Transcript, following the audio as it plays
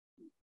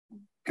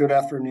Good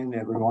afternoon,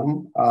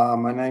 everyone.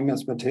 My name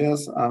is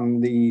Matthias. I'm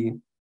the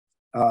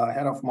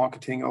head of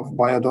marketing of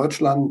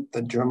BioDeutschland,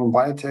 the German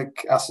Biotech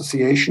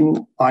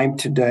Association. I'm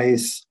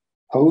today's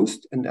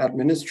host and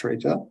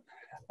administrator.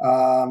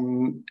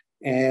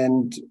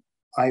 And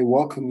I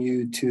welcome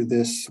you to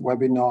this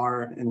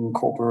webinar in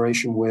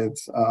cooperation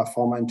with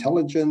Pharma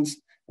Intelligence,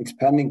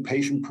 expanding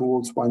patient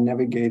pools while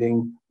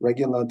navigating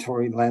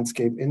regulatory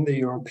landscape in the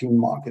European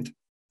market.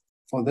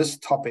 For this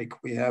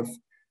topic, we have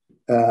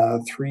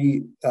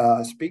three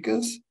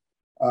speakers.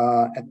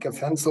 Edgar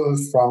Fenzel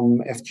from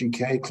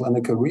FGK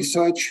Clinical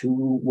Research,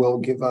 who will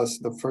give us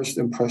the first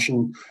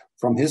impression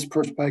from his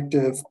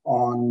perspective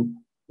on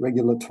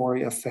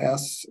regulatory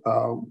affairs,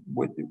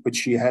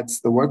 which he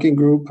heads the working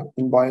group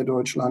in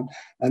BioDeutschland,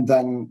 and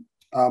then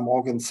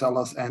Morgan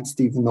Sellars and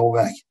Steve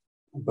Novak,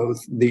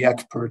 both the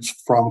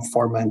experts from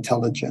Pharma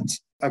Intelligence.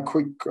 A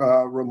quick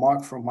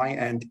remark from my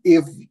end.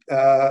 If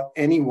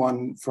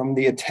anyone from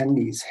the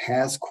attendees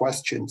has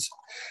questions,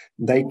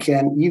 they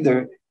can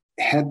either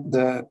hit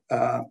the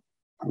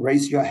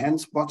raise your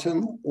hands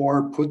button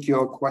or put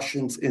your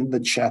questions in the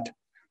chat.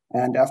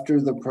 And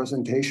after the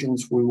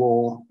presentations, we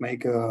will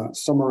make a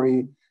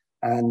summary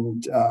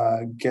and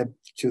get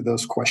to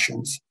those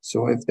questions.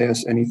 So if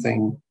there's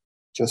anything,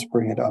 just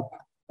bring it up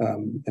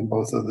in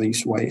both of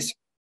these ways.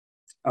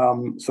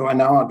 So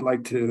now I'd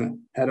like to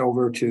head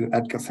over to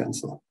Edgar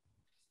Fenzel.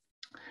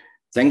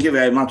 Thank you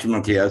very much,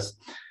 Matthias.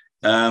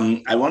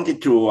 I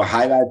wanted to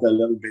highlight a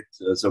little bit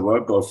the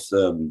work of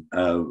the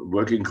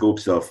working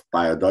groups of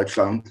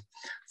BioDeutschland.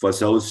 For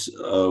those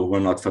who are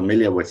not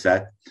familiar with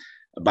that,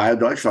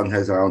 BioDeutschland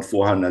has around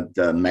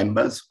 400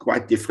 members,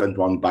 quite different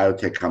one,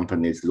 biotech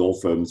companies, law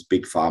firms,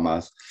 big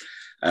pharmas,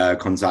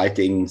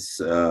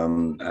 consultants.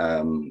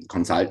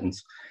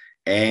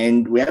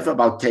 And we have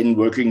about 10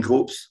 working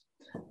groups.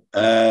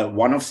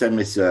 One of them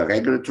is a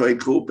regulatory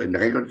group, and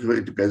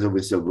regulatory, together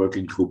with the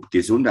working group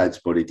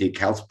Gesundheitspolitik,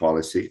 health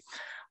policy,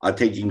 are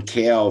taking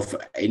care of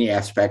any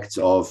aspects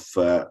of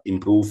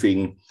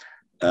improving,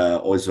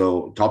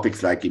 also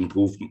topics like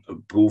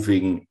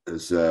improving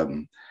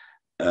the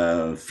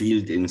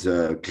field in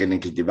the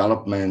clinical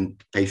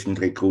development, patient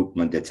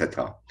recruitment,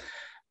 etc.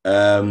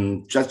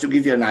 Just to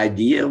give you an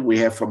idea, we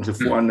have from the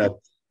 400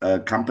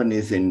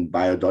 companies in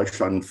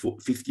BioDeutschland,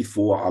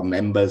 54 are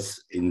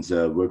members in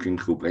the working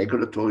group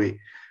regulatory.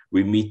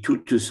 We meet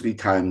 2 to 3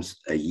 times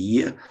a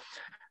year,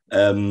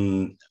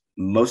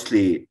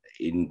 mostly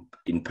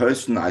in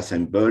person, either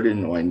in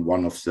Berlin or in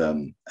one of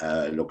the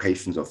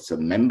locations of the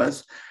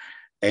members.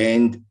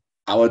 And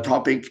our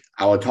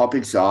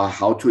topics are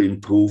how to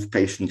improve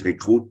patient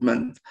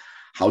recruitment,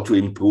 how to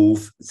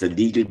improve the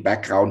legal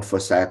background for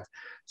that.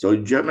 So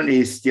Germany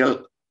is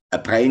still a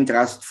brain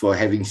trust for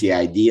having the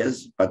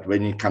ideas, but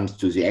when it comes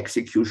to the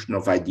execution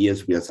of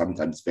ideas, we are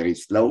sometimes very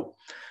slow.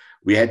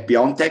 We had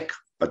BioNTech,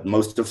 but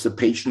most of the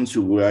patients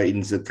who were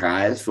in the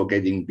trials for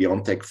getting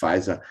BioNTech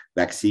Pfizer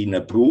vaccine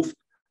approved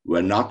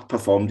were not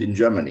performed in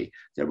Germany.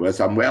 They were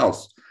somewhere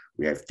else.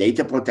 We have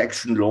data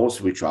protection laws,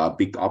 which are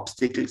big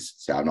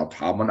obstacles. They are not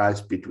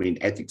harmonized between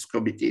ethics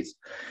committees.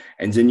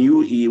 And the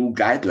new EU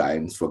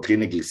guidelines for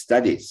clinical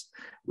studies,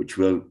 which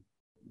will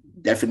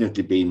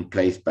definitely be in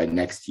place by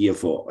next year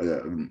for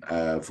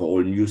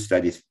all new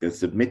studies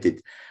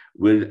submitted,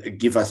 will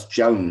give us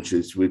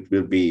challenges which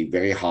will be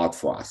very hard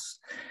for us.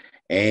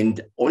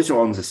 And also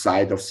on the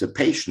side of the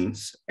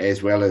patients,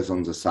 as well as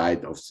on the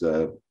side of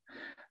the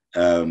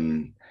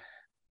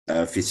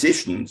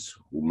physicians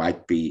who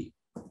might be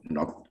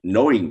not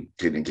knowing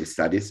clinical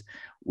studies,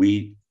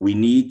 we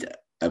need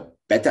a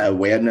better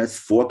awareness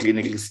for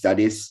clinical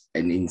studies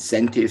and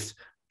incentives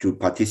to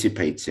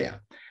participate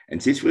there. And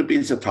this will be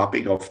the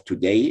topic of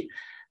today,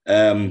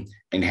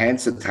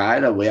 enhance the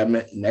trial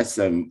awareness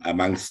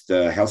amongst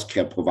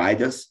healthcare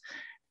providers,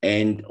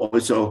 and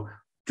also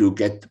to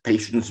get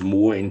patients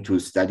more into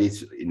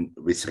studies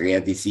with rare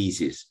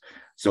diseases.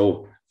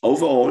 So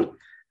overall,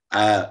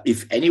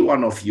 if any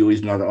one of you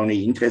is not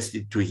only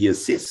interested to hear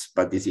this,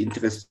 but is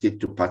interested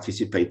to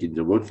participate in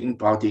the working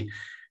party,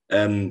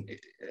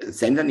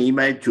 send an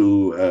email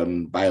to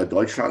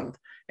BioDeutschland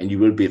and you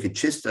will be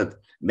registered.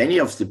 Many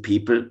of the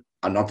people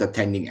are not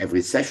attending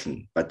every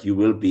session, but you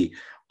will be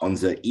on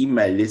the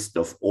email list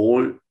of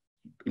all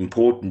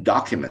important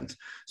documents.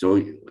 So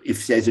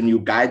if there's a new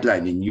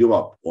guideline in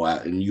Europe or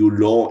a new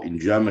law in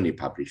Germany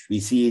published,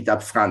 we see it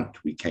up front.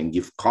 We can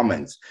give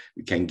comments,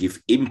 we can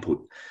give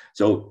input.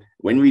 So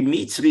when we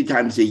meet 3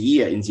 times a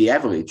year in the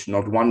average,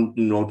 not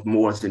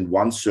more than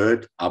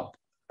 1/3 are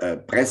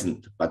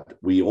present, but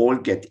we all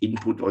get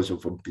input also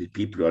from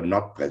people who are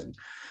not present.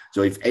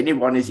 So if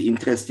anyone is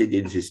interested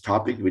in this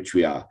topic, which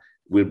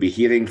we'll be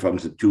hearing from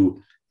the 2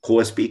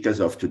 core speakers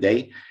of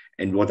today,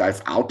 and what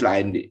I've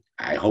outlined,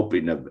 I hope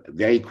in a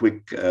very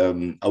quick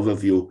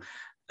overview,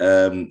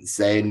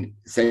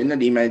 send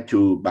an email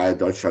to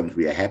BioDeutschland.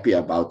 We are happy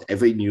about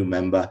every new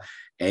member.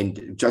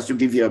 And just to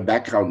give you a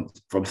background,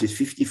 from these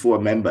 54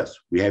 members,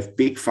 we have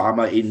big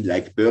pharma in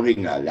like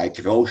Boehringer, like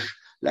Roche,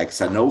 like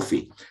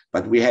Sanofi,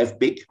 but we have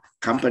big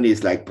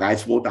companies like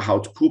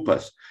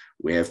PricewaterhouseCoopers.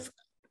 We have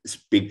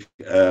big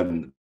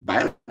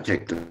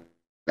biotech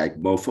like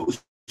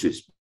Morphosis,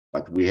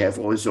 but we have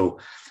also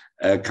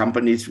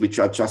companies which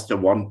are just a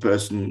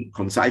one-person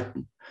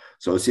consultant.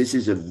 So this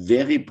is a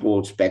very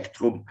broad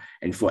spectrum.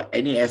 And for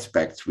any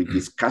aspects we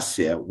discuss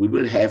here, we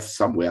will have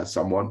somewhere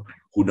someone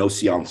who knows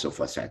the answer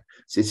for that.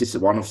 This is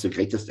one of the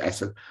greatest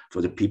assets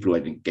for the people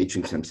who are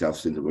engaging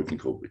themselves in the working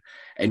group.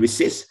 And with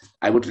this,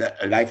 I would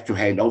like to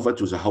hand over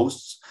to the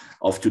hosts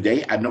of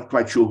today. I'm not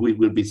quite sure who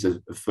will be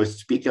the first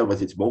speaker,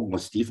 whether it's Morgan or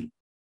Stephen.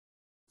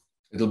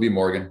 It'll be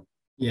Morgan.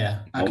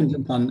 Yeah, I can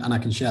jump on and I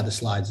can share the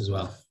slides as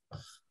well.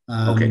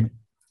 Okay.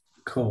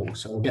 Cool.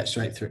 So we'll get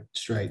straight to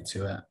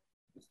it.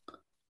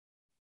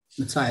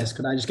 Matthias,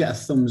 could I just get a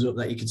thumbs up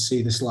that you can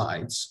see the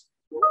slides?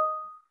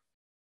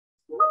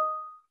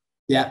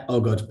 Yeah, oh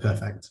good,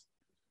 perfect.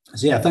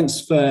 So yeah, thanks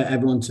for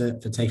everyone for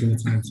taking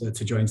the time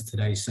to join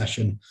today's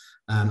session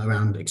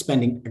around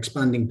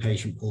expanding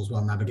patient pools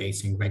while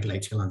navigating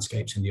regulatory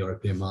landscapes in the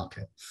European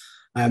market.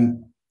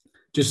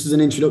 Just as an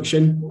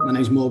introduction, my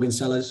name is Morgan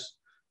Sellars.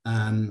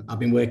 I've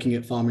been working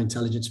at Pharma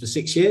Intelligence for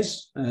 6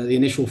 years. The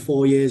initial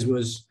 4 years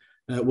was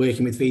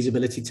working with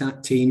feasibility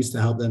teams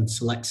to help them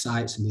select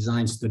sites and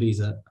design studies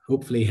that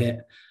hopefully hit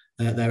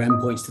their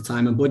endpoints to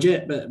time and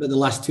budget. But the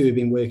last 2 have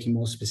been working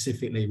more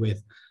specifically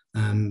with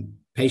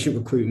patient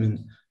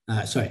recruitment,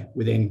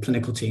 within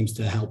clinical teams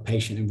to help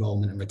patient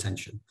enrollment and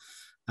retention.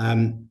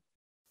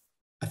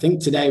 I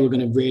think today we're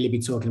going to really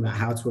be talking about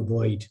how to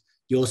avoid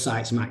your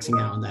sites maxing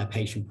out on their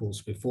patient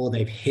pools before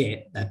they've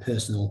hit their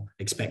personal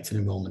expected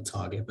enrollment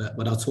target.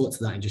 But I'll talk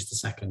to that in just a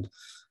second.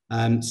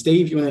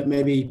 Steve, you want to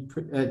maybe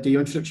do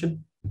your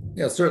introduction?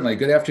 Yeah, certainly.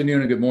 Good afternoon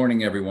and good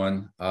morning,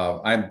 everyone.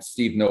 I'm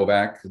Steve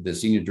Novak, the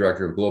Senior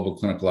Director of Global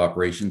Clinical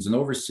Operations, and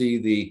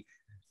oversee the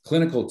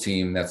clinical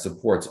team that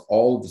supports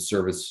all of the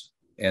service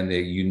and the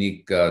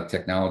unique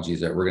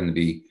technologies that we're going to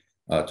be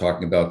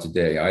talking about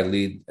today. I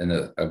lead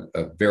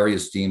a very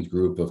esteemed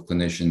group of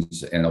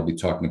clinicians, and I'll be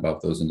talking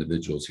about those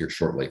individuals here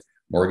shortly.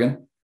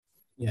 Morgan?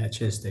 Yeah,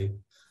 cheers, Steve.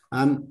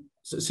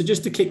 So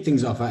just to kick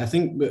things off, I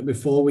think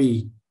before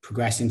we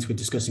progress into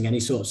discussing any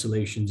sort of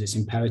solutions, it's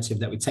imperative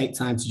that we take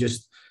time to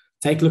just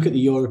take a look at the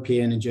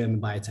European and German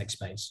biotech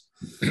space.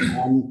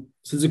 So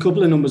there's a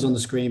couple of numbers on the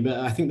screen, but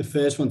I think the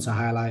first one to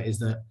highlight is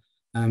that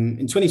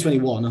in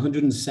 2021,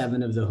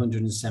 107 of the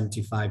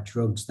 175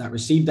 drugs that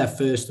received their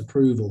first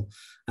approval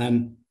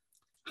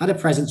had a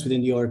presence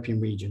within the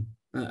European region.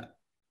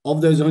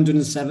 Of those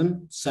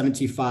 107,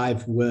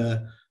 75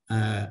 were,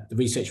 the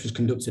research was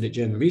conducted at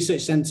German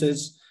research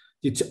centers.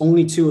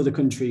 Only 2 other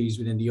countries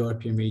within the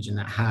European region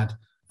that had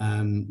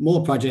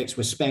more projects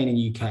were Spain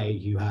and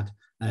UK, who had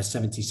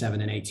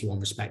 77 and 81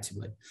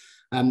 respectively.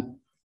 And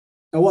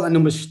what that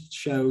number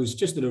shows,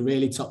 just at a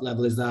really top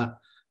level, is that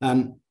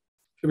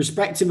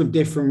irrespective of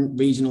different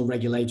regional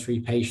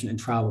regulatory patient and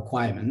trial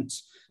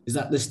requirements, is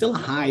that there's still a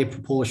higher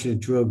proportion of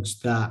drugs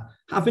that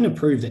have been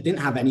approved that didn't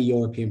have any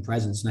European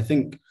presence. And I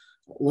think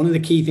one of the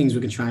key things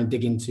we're going to try and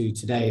dig into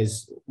today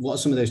is what are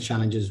some of those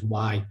challenges,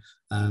 why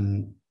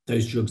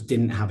those drugs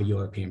didn't have a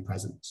European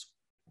presence.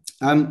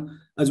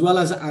 As well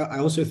as I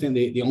also think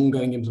the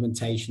ongoing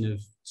implementation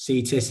of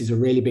CTIS is a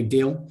really big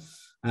deal.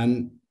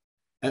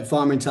 At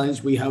Pharma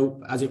Intelligence, we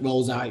hope as it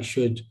rolls out, it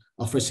should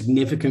offer a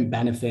significant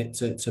benefit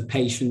to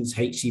patients,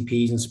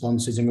 HCPs and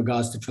sponsors in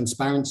regards to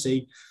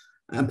transparency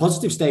and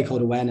positive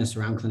stakeholder awareness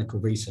around clinical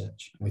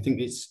research. And we think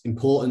it's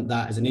important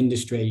that as an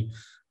industry,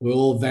 we're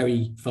all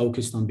very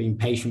focused on being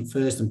patient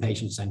first and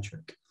patient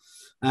centric.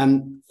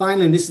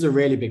 Finally, and this is a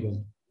really big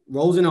one,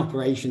 roles in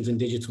operations and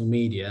digital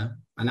media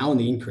are now on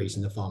the increase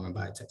in the pharma and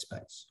biotech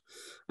space.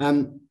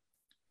 And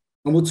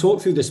we'll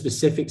talk through the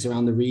specifics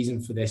around the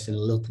reason for this in a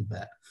little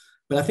bit.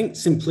 But I think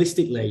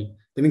simplistically,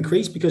 they've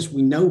increased because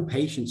we know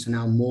patients are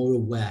now more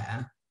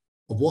aware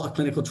of what a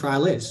clinical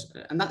trial is.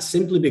 And that's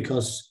simply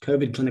because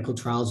COVID clinical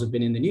trials have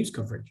been in the news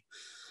coverage.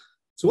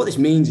 So what this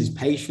means is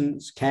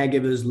patients,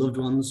 caregivers, loved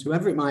ones,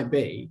 whoever it might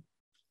be,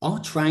 are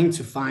trying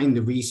to find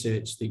the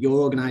research that your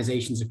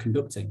organizations are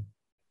conducting.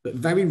 But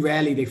very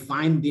rarely they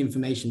find the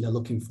information they're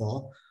looking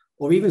for,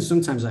 or even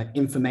sometimes like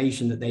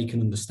information that they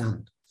can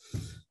understand.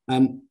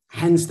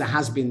 Hence, there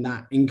has been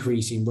that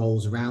increase in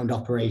roles around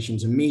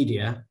operations and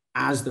media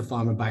as the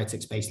pharma and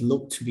biotech space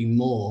look to be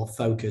more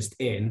focused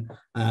in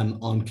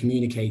on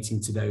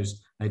communicating to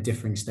those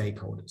differing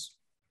stakeholders.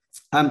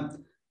 I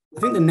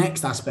think the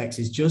next aspect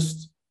is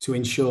just to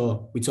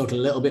ensure we talk a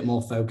little bit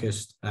more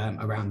focused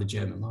around the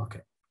German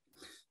market.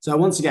 So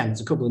once again,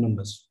 there's a couple of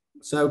numbers.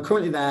 So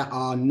currently there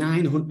are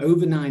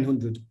over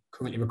 900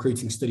 currently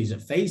recruiting studies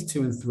at phase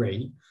 2 and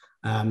 3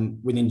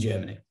 within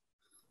Germany.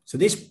 So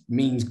this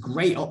means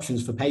great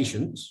options for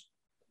patients,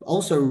 but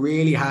also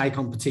really high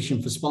competition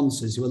for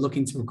sponsors who are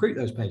looking to recruit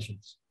those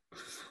patients.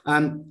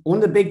 One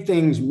of the big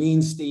things me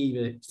and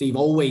Steve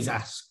always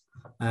ask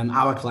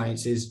our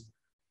clients is,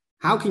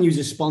 how can you as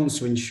a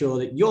sponsor ensure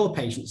that your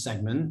patient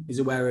segment is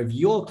aware of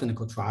your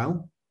clinical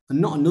trial and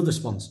not another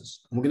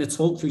sponsor's? And we're going to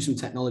talk through some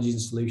technologies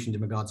and solutions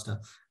in regards to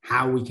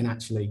how we can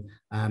actually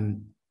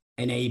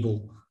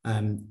enable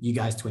you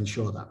guys to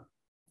ensure that.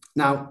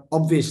 Now,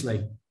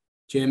 obviously,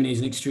 Germany is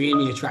an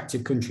extremely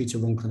attractive country to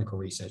run clinical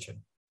research in.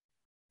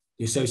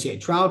 The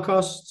associated trial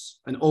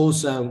costs, and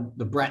also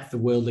the breadth of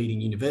world-leading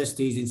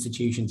universities,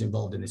 institutions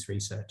involved in this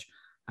research.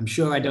 I'm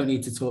sure I don't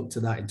need to talk to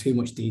that in too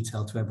much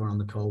detail to everyone on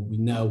the call. We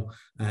know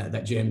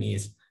that Germany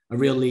is a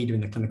real leader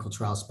in the clinical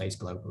trial space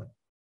globally.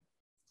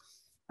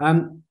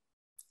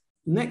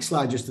 Next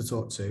slide just to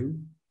talk to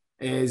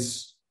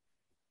is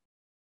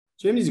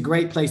Germany is a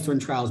great place to run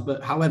trials,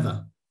 but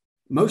however,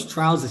 most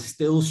trials are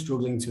still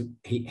struggling to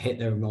hit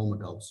their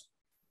enrollment goals.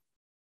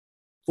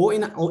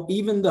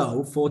 Even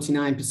though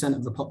 49%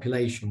 of the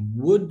population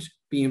would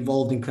be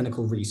involved in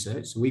clinical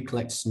research, so we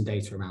collected some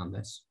data around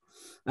this.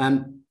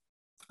 And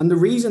the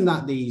reason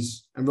that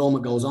these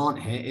enrollment goals aren't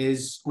hit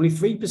is only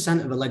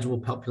 3% of eligible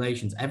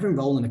populations ever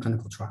enroll in a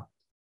clinical trial.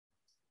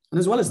 And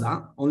as well as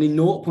that, only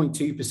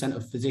 0.2%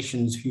 of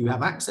physicians who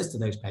have access to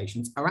those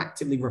patients are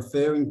actively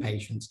referring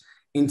patients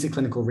into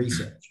clinical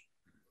research.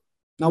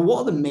 Now, what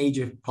are the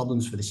major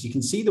problems for this? You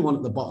can see the one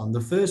at the bottom.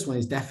 The first one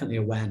is definitely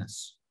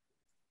awareness.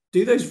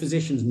 Do those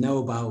physicians know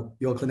about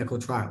your clinical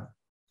trial?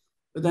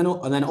 And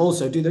then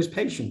also, do those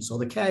patients or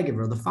the caregiver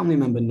or the family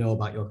member know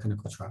about your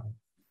clinical trial?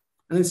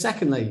 And then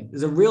secondly,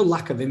 there's a real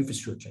lack of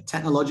infrastructure,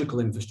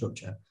 technological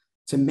infrastructure,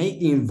 to make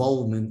the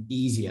involvement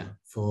easier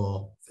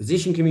for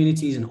physician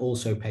communities and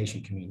also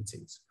patient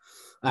communities,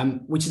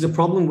 which is a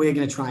problem we're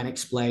going to try and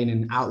explain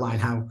and outline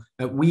how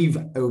we've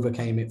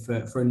overcame it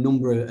for a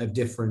number of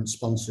different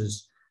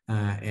sponsors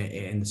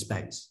in the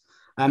space.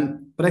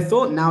 But I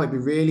thought now it'd be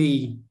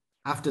really,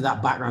 after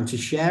that background, to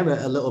share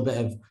a little bit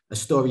of a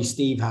story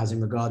Steve has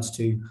in regards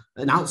to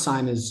an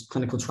Alzheimer's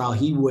clinical trial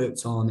he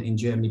worked on in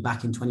Germany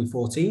back in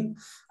 2014,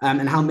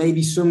 and how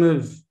maybe some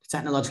of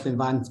technological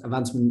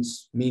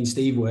advancements me and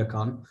Steve work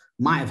on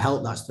might have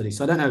helped that study.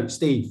 So I don't know,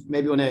 Steve,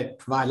 maybe you want to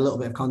provide a little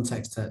bit of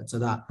context to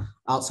that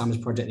Alzheimer's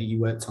project that you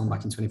worked on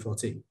back in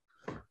 2014.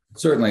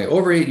 Certainly.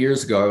 Over 8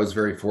 years ago, I was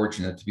very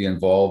fortunate to be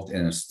involved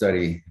in a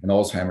study, an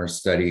Alzheimer's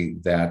study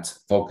that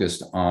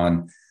focused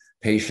on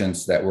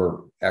patients that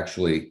were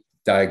actually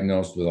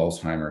diagnosed with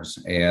Alzheimer's.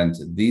 And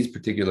these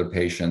particular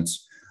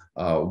patients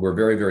were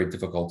very, very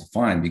difficult to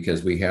find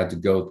because we had to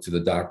go to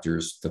the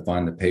doctors to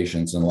find the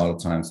patients. And a lot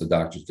of times the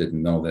doctors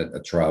didn't know that a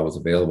trial was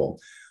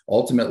available.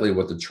 Ultimately,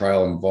 what the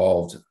trial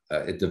involved,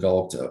 it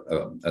developed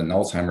an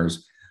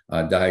Alzheimer's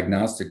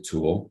diagnostic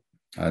tool,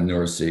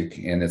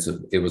 NeuroSeq, and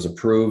it was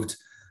approved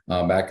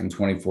back in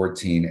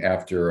 2014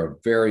 after a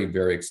very,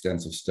 very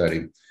extensive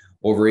study.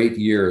 Over 8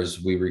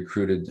 years, we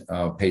recruited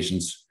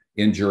patients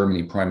in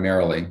Germany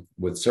primarily,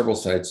 with several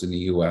sites in the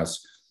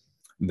US,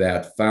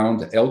 that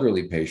found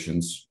elderly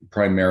patients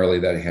primarily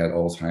that had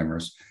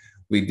Alzheimer's.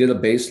 We did a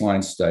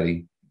baseline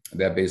study.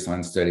 That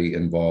baseline study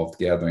involved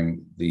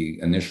gathering the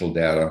initial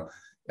data,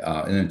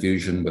 an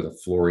infusion with a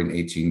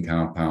fluorine-18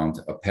 compound,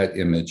 a PET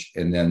image,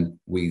 and then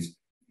we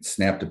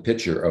snapped a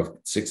picture of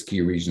 6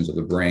 key regions of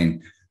the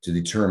brain to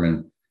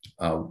determine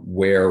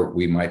where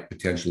we might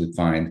potentially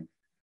find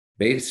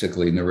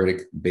basically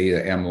neuritic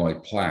beta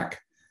amyloid plaque.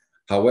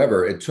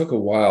 However, it took a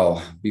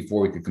while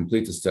before we could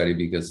complete the study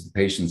because the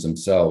patients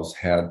themselves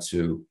had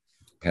to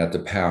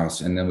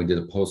pass, and then we did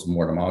a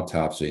post-mortem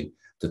autopsy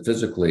to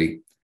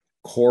physically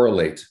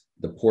correlate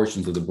the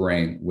portions of the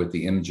brain with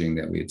the imaging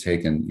that we had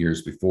taken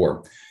years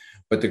before.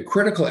 But the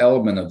critical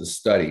element of the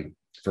study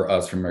for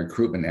us from a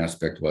recruitment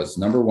aspect was,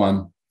 number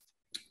one,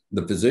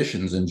 the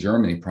physicians in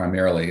Germany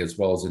primarily, as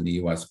well as in the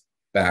US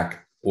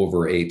back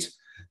over 8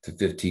 to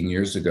 15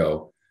 years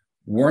ago,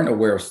 weren't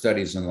aware of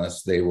studies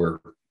unless they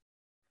were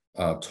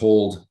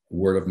told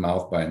word of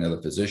mouth by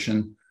another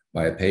physician,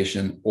 by a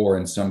patient, or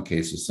in some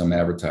cases, some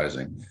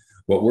advertising.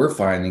 What we're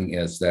finding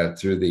is that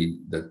through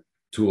the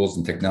tools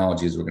and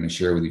technologies we're going to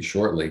share with you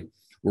shortly,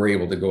 we're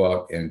able to go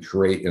out and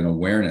create an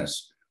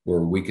awareness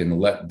where we can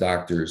let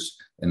doctors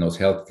and those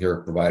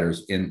healthcare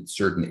providers in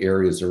certain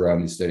areas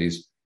around these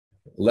studies,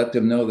 let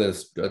them know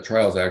this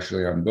trial is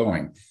actually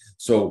ongoing.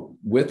 So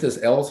with this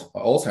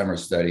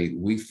Alzheimer's study,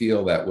 we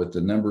feel that with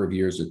the number of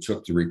years it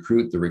took to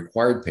recruit the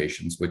required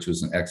patients, which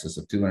was in excess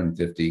of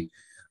 250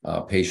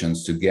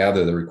 patients to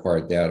gather the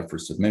required data for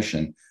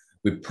submission,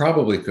 we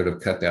probably could have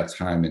cut that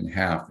time in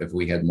half if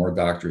we had more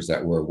doctors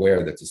that were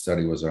aware that the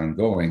study was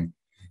ongoing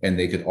and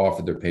they could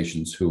offer their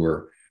patients who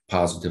were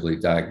positively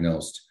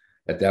diagnosed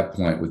at that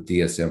point with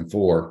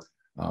DSM-4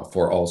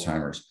 for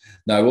Alzheimer's.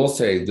 Now, I will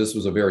say this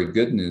was a very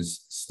good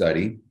news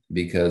study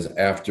because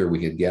after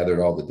we had gathered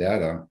all the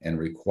data and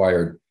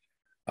required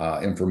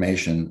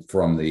information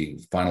from the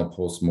final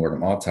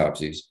post-mortem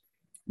autopsies,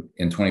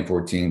 in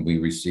 2014, we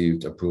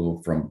received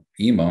approval from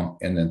EMEA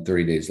and then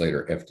 30 days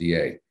later,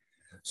 FDA.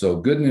 So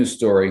good news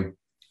story.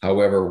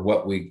 However,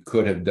 what we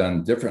could have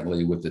done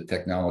differently with the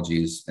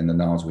technologies and the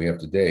knowledge we have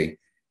today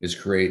is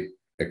create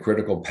a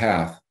critical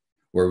path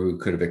where we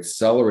could have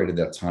accelerated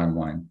that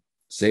timeline,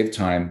 saved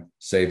time,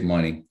 saved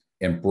money,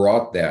 and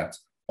brought that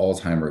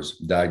Alzheimer's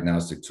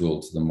diagnostic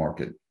tool to the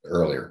market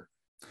earlier.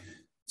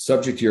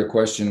 Subject to your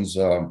questions,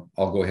 I'll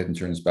go ahead and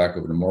turn this back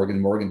over to Morgan.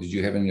 Morgan, did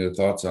you have any other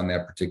thoughts on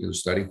that particular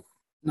study?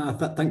 No,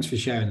 thanks for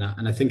sharing that.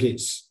 And I think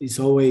it's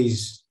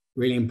always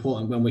really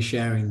important when we're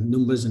sharing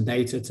numbers and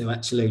data to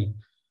actually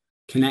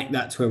connect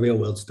that to a real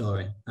world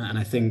story. And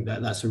I think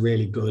that that's a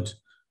really good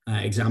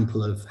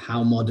example of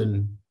how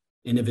modern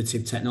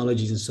innovative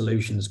technologies and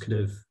solutions could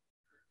have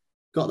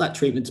got that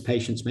treatment to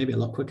patients maybe a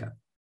lot quicker.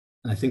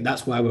 And I think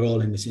that's why we're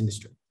all in this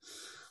industry.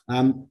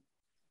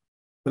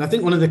 But I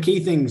think one of the key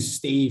things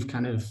Steve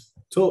kind of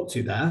talked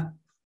to there,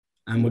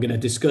 and we're going to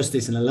discuss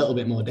this in a little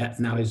bit more depth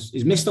now,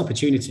 is missed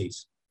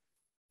opportunities.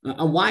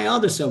 And why are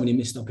there so many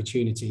missed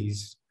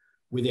opportunities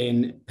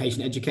within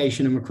patient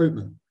education and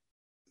recruitment?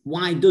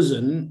 Why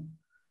doesn't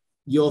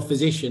your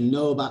physician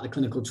know about the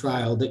clinical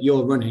trial that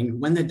you're running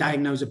when they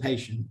diagnose a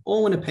patient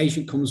or when a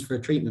patient comes for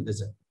a treatment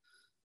visit?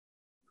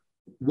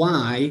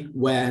 Why,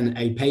 when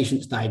a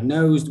patient's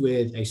diagnosed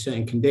with a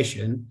certain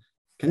condition,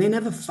 can they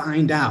never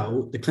find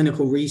out the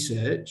clinical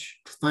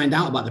research, find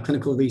out about the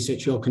clinical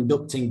research you're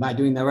conducting by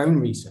doing their own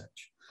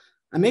research?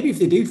 And maybe if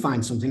they do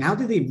find something, how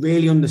do they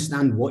really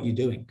understand what you're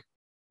doing?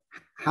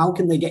 How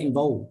can they get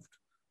involved?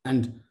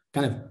 And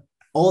kind of,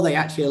 are they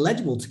actually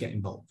eligible to get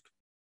involved?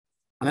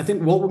 And I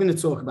think what we're going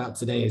to talk about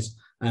today is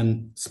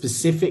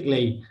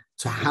specifically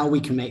to how we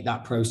can make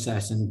that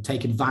process and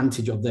take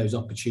advantage of those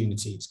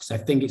opportunities, because I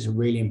think it's a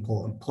really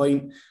important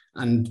point.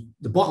 And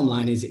the bottom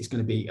line is it's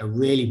going to be a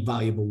really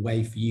valuable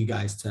way for you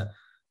guys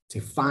to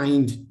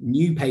find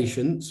new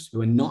patients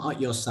who are not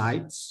at your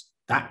sites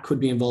that could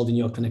be involved in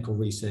your clinical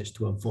research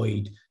to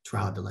avoid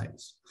trial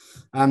delays.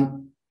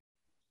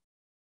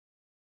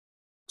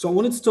 So I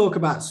wanted to talk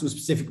about some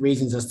specific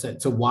reasons as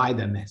to why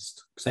they're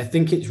missed, because I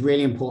think it's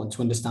really important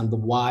to understand the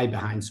why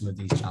behind some of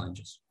these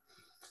challenges.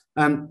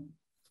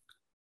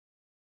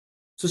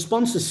 So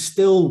sponsors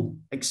still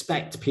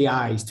expect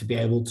PIs to be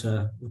able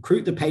to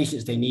recruit the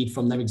patients they need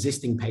from their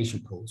existing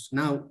patient pools.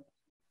 Now,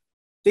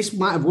 this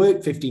might have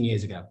worked 15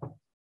 years ago,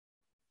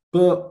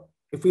 but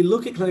if we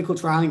look at clinical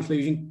trial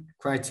inclusion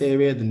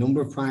criteria, the number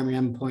of primary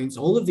endpoints,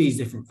 all of these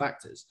different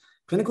factors,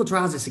 clinical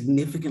trials are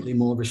significantly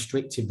more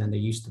restrictive than they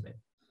used to be.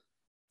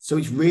 So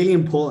it's really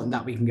important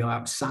that we can go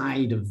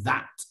outside of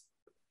that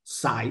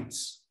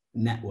site's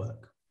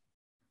network.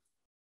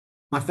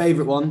 My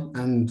favorite one,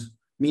 and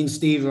me and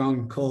Steve are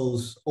on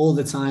calls all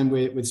the time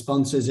with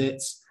sponsors,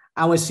 it's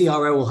our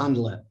CRO will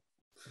handle it.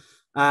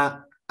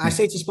 I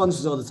say to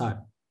sponsors all the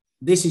time,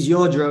 this is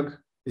your drug,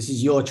 this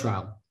is your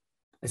trial.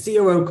 A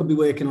CRO could be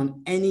working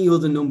on any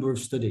other number of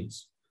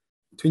studies.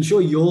 To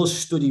ensure your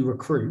study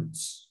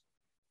recruits,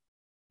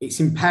 it's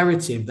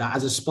imperative that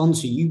as a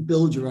sponsor, you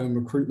build your own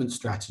recruitment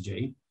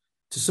strategy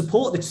to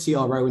support the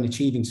CRO in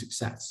achieving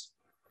success.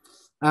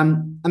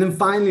 And then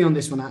finally on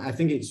this one, I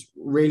think it's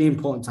really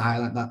important to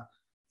highlight that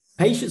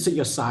patients at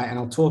your site, and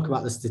I'll talk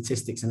about the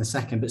statistics in a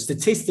second, but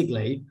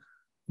statistically,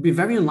 would be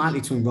very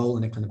unlikely to enroll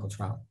in a clinical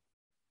trial.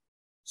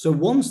 So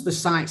once the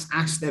site's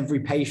asked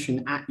every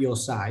patient at your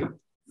site,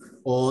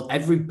 or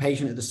every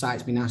patient at the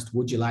site's been asked,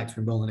 would you like to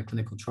enroll in a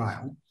clinical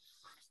trial?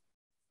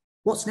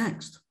 What's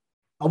next?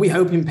 Are we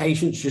hoping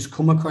patients just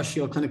come across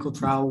your clinical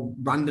trial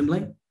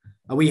randomly?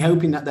 Are we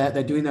hoping that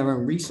they're doing their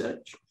own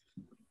research?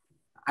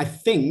 I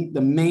think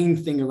the main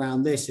thing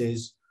around this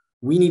is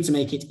we need to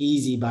make it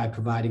easy by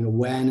providing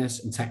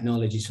awareness and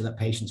technology so that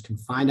patients can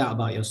find out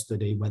about your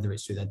study, whether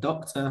it's through their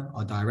doctor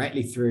or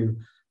directly through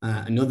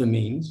another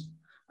means,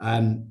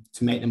 to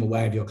make them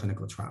aware of your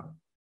clinical trial.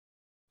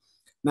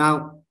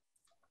 Now,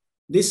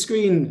 this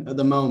screen at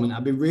the moment,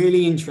 I'd be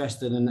really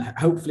interested, and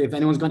hopefully if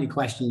anyone's got any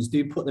questions,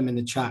 do put them in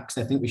the chat,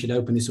 because I think we should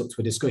open this up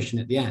to a discussion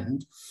at the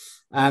end.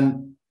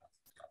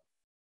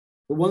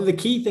 But one of the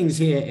key things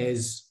here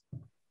is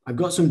I've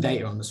got some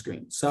data on the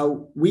screen.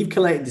 So we've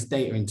collated this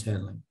data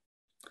internally.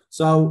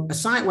 So a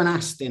site, when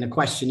asked in a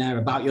questionnaire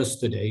about your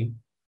study,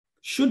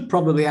 should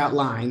probably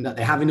outline that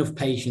they have enough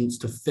patients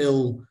to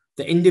fill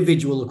the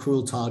individual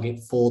accrual target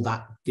for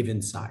that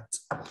given site.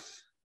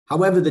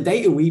 However, the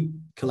data we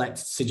collect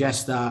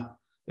suggests that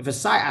if a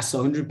site asks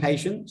 100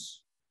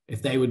 patients,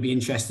 if they would be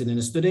interested in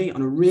a study,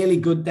 on a really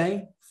good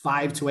day,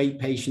 5 to 8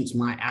 patients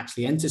might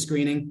actually enter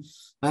screening,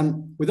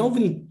 with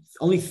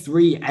only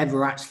 3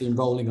 ever actually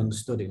enrolling on the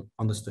study.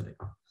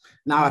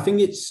 Now, I think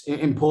it's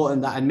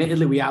important that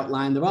admittedly we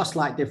outline there are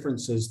slight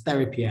differences,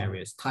 therapy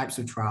areas, types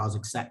of trials,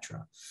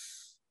 etc.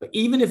 But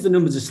even if the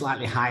numbers are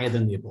slightly higher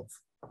than the above,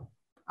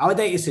 our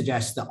data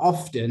suggests that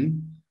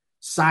often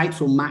sites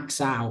will max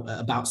out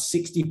at about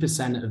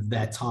 60% of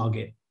their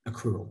target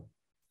accrual,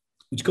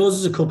 which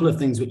causes a couple of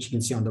things which you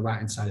can see on the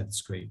right-hand side of the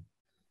screen.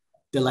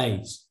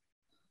 Delays.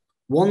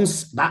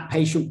 Once that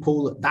patient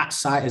pool at that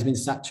site has been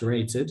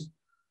saturated,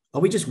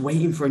 are we just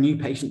waiting for a new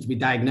patient to be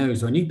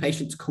diagnosed or a new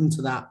patient to come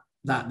to that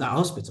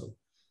hospital?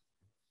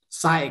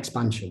 Site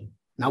expansion.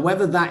 Now,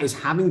 whether that is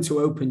having to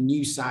open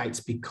new sites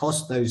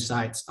because those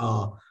sites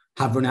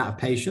have run out of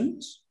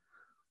patients,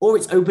 or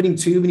it's opening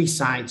too many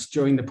sites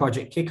during the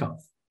project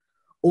kickoff.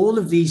 All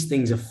of these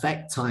things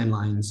affect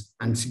timelines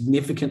and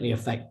significantly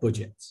affect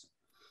budgets.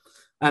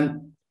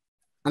 And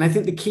I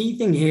think the key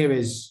thing here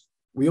is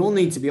we all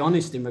need to be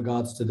honest in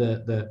regards to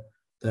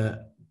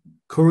the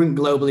current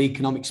global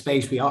economic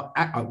space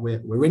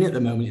we're in at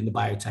the moment in the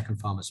biotech and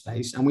pharma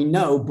space. And we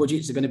know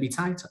budgets are going to be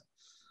tighter.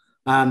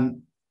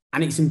 And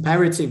it's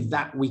imperative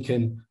that we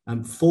can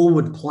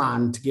forward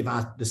plan to give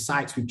the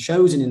sites we've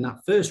chosen in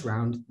that first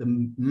round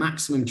the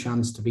maximum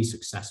chance to be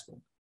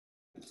successful.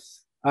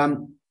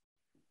 So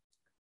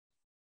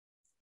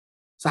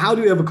how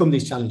do we overcome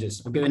these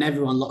challenges? I've given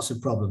everyone lots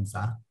of problems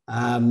there.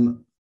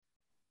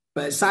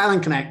 But at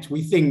Citeline Connect,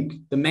 we think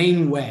the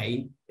main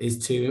way is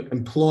to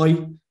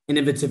employ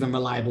innovative and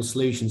reliable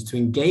solutions to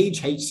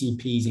engage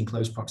HCPs in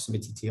close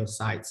proximity to your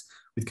sites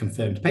with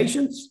confirmed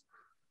patients,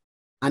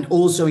 and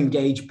also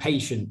engage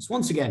patients,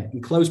 once again,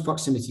 in close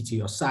proximity to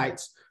your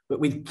sites,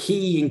 but with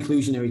key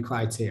inclusionary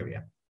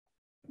criteria.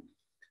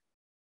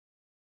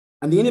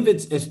 And the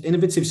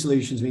innovative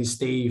solutions mean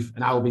Steve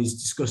and I will be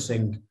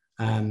discussing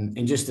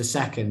in just a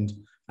second.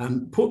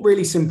 Put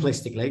really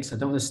simplistically, because I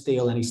don't want to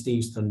steal any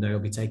Steve's thunder, he'll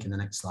be taking the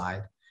next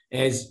slide,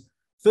 is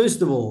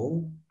first of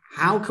all,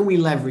 how can we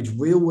leverage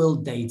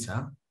real-world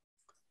data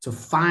to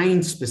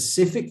find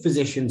specific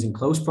physicians in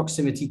close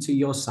proximity to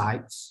your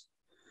sites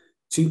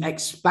to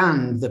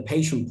expand the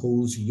patient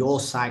pools your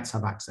sites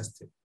have access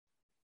to?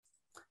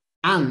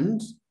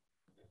 And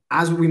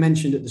as we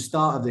mentioned at the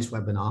start of this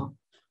webinar,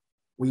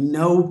 we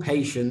know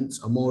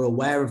patients are more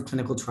aware of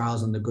clinical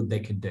trials and the good they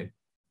could do.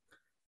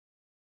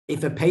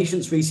 If a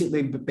patient's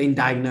recently been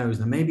diagnosed,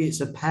 and maybe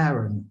it's a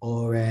parent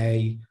or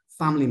a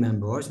family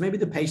member, or it's maybe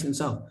the patient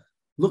themselves,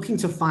 looking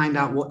to find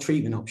out what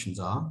treatment options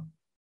are,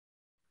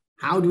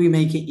 how do we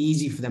make it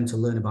easy for them to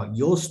learn about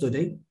your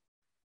study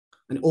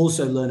and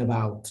also learn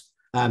about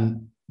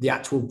the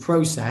actual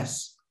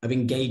process of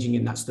engaging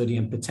in that study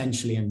and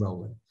potentially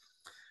enrolling?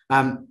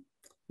 Now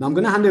I'm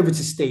going to hand over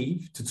to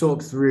Steve to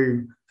talk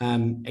through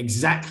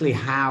exactly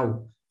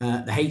how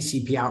the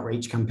HCP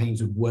outreach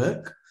campaigns would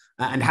work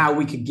and how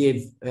we could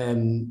give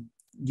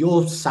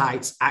your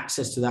sites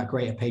access to that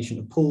greater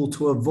patient pool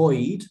to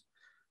avoid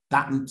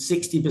that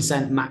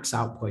 60% max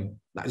out point.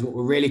 That is what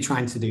we're really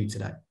trying to do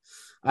today.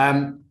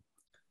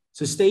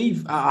 So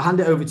Steve, I'll hand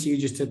it over to you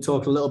just to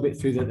talk a little bit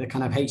through the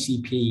kind of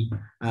HCP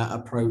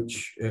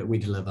approach we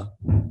deliver.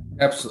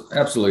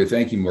 Absolutely.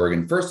 Thank you,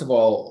 Morgan. First of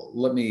all,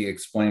 let me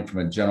explain from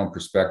a general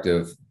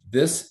perspective.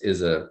 This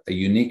is a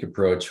unique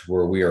approach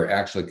where we are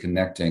actually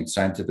connecting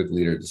scientific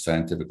leader to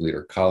scientific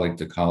leader, colleague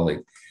to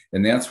colleague.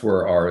 And that's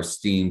where our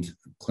esteemed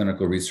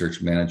clinical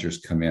research managers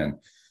come in.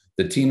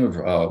 The team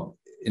of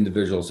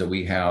individuals that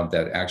we have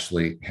that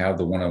actually have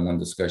the one-on-one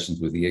discussions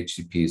with the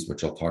HCPs,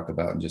 which I'll talk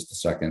about in just a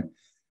second,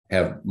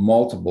 have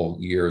multiple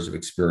years of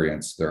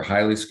experience. They're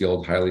highly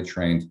skilled, highly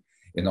trained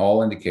in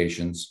all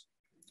indications,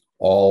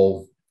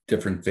 all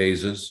different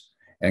phases.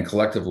 And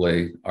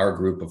collectively, our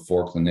group of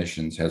 4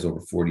 clinicians has over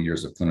 40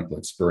 years of clinical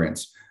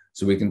experience.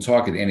 So we can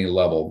talk at any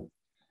level,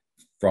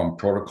 from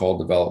protocol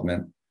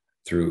development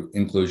through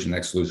inclusion,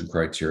 exclusion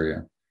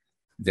criteria,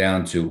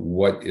 down to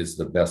what is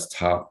the best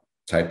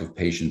type of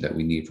patient that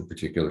we need for a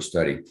particular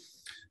study.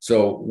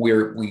 So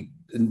we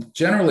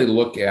generally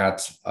look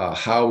at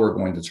how we're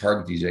going to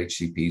target these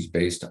HCPs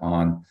based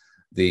on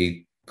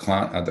the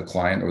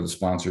client or the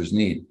sponsor's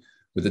need.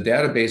 With the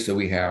database that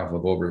we have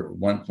of over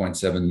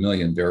 1.7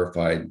 million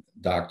verified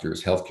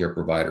doctors, healthcare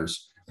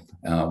providers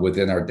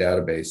within our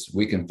database,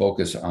 we can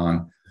focus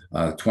on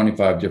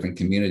 25 different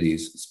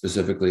communities,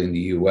 specifically in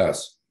the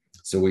US.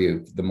 So we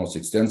have the most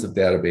extensive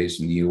database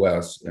in the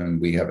US, and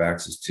we have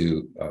access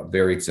to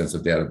very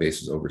extensive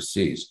databases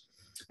overseas.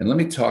 And let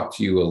me talk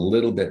to you a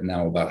little bit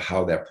now about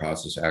how that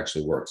process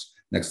actually works.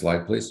 Next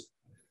slide, please.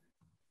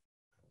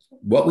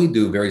 What we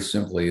do very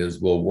simply is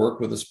we'll work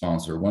with a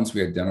sponsor once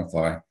we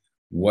identify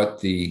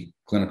what the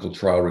clinical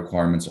trial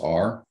requirements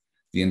are,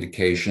 the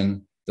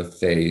indication, the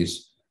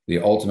phase, the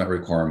ultimate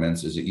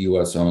requirements. Is it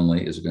US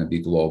only? Is it going to be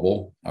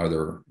global? Are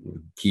there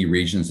key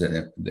regions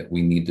that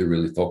we need to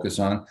really focus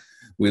on?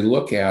 We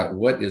look at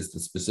what is the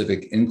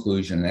specific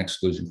inclusion and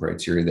exclusion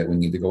criteria that we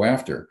need to go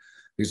after.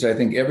 Because I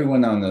think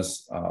everyone on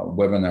this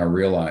webinar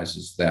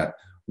realizes that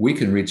we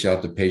can reach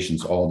out to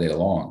patients all day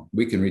long.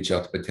 We can reach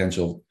out to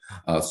potential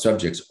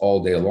subjects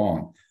all day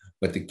long.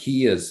 But the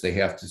key is they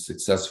have to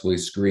successfully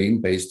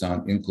screen based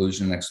on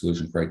inclusion and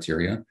exclusion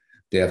criteria.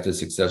 They have to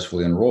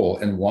successfully enroll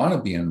and want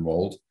to be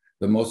enrolled.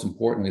 But most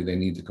importantly, they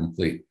need to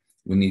complete.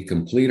 We need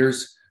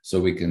completers so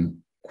we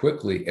can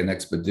quickly and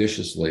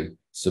expeditiously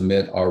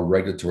submit our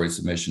regulatory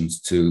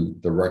submissions to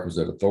the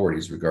requisite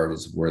authorities,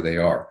 regardless of where they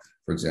are.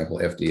 For example,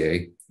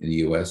 FDA in the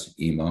US,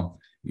 EMEA,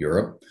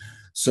 Europe.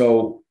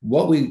 So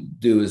what we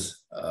do is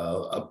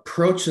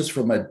approach this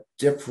from a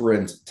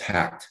different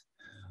tact.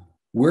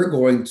 We're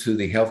going to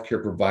the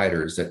healthcare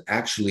providers that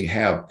actually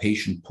have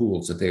patient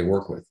pools that they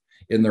work with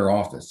in their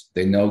office.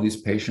 They know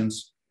these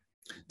patients,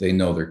 they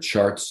know their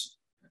charts,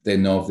 they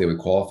know if they would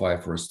qualify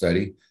for a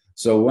study.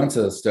 So once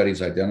a study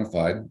is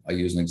identified, I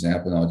use an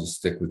example, and I'll just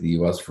stick with the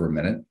US for a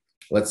minute.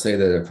 Let's say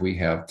that if we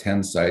have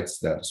 10 sites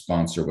that a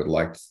sponsor would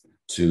like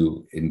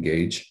to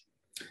engage,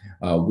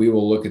 we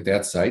will look at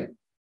that site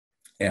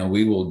and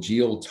we will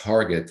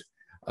geo-target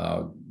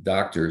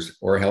doctors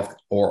or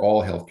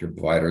all healthcare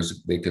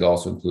providers. They could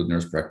also include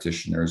nurse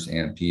practitioners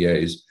and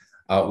PAs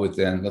out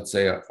within, let's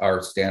say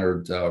our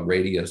standard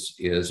radius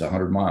is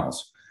 100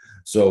 miles.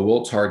 So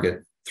we'll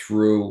target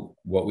through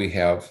what we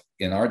have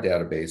in our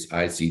database,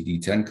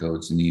 ICD-10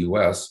 codes in the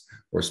US,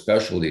 or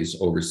specialties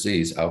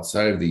overseas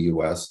outside of the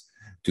US,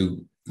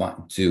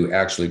 to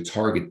actually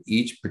target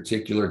each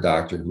particular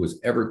doctor who has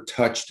ever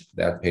touched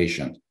that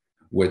patient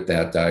with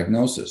that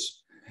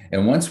diagnosis.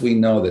 And once we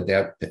know that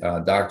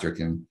that doctor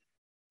can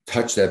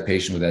touch that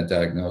patient with that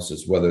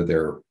diagnosis, whether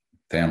they're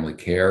family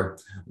care,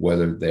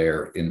 whether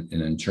they're an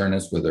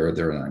internist, whether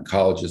they're an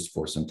oncologist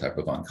for some type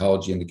of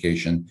oncology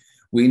indication,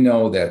 we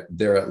know that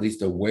they're at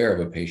least aware of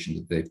a patient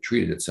that they've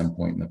treated at some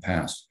point in the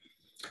past.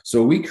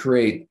 So we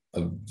create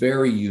a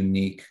very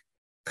unique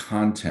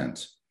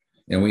content,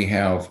 and we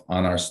have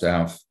on our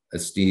staff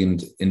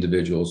esteemed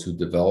individuals who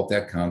develop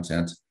that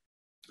content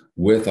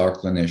with our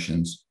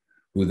clinicians,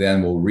 who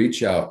then will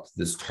reach out to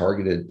this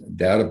targeted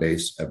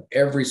database of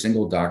every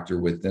single doctor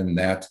within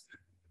that,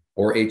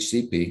 or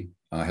HCP,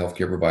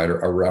 healthcare provider,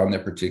 around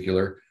that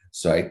particular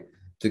site,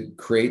 to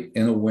create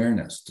an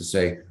awareness, to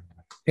say,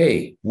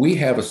 hey, we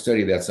have a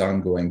study that's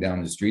ongoing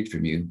down the street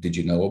from you. Did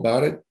you know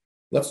about it?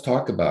 Let's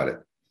talk about it.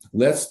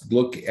 Let's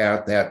look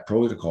at that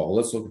protocol.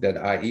 Let's look at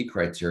that IE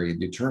criteria,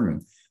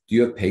 determine, do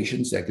you have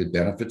patients that could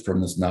benefit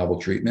from this novel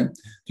treatment?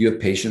 Do you have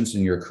patients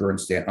in your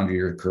current under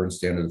your current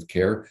standard of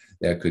care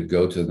that could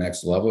go to the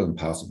next level and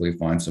possibly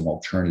find some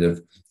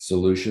alternative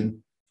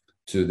solution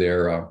to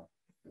their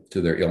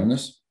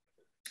illness?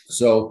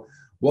 So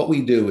what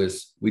we do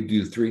is we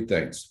do three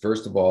things.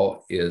 First of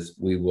all is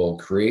we will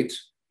create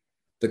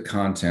the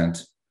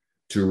content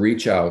to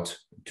reach out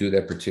to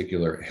that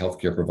particular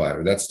healthcare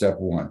provider. That's step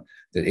one,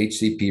 that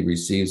HCP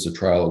receives a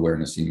trial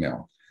awareness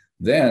email.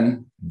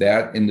 Then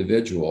that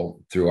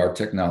individual, through our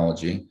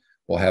technology,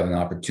 will have an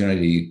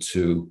opportunity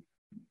to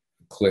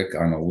click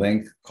on a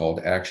link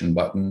called action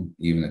button,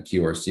 even a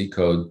QRC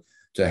code,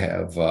 to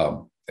have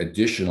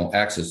additional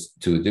access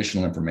to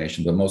additional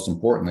information, but most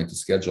importantly, to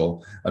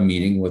schedule a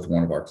meeting with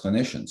one of our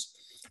clinicians.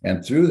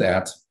 And through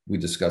that, we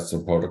discuss the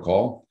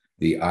protocol,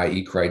 the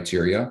IE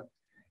criteria,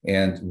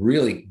 and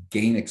really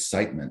gain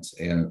excitement.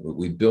 And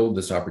we build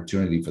this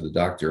opportunity for the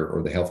doctor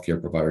or the healthcare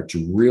provider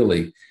to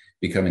really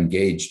become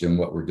engaged in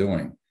what we're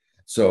doing.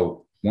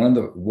 So one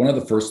of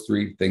the first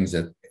three things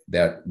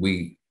that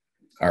we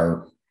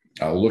are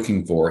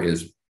looking for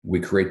is we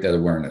create that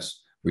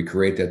awareness, we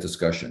create that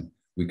discussion,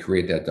 we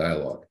create that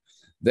dialogue.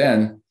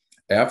 Then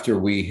after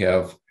we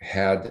have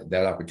had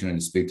that opportunity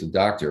to speak to the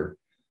doctor,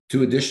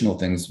 two additional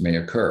things may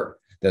occur.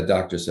 That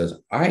doctor says,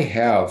 I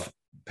have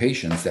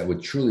patients that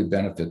would truly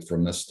benefit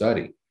from this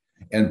study.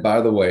 And by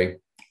the way,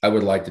 I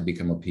would like to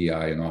become a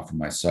PI and offer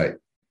my site.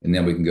 And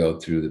then we can go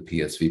through the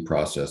PSV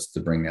process to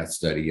bring that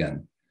study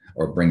in,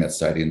 or bring that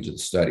site into the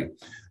study.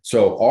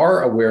 So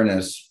our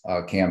awareness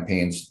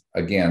campaigns,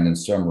 again, in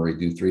summary,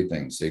 do three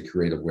things. They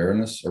create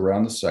awareness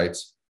around the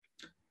sites,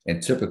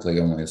 and typically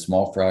only a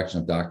small fraction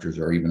of doctors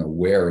are even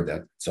aware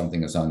that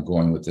something is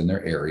ongoing within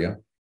their area.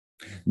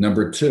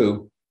 Number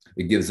two,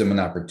 it gives them an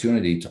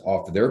opportunity to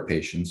offer their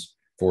patients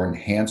for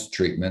enhanced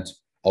treatment,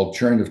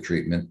 alternative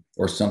treatment,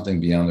 or something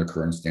beyond their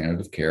current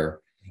standard of care.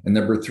 And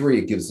number three,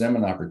 it gives them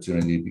an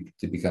opportunity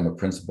to become a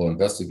principal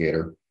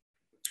investigator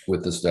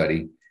with the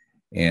study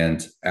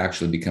and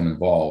actually become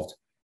involved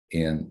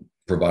in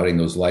providing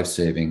those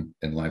life-saving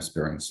and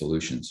life-sparing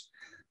solutions.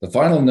 The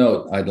final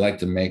note I'd like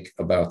to make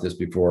about this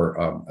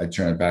before I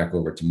turn it back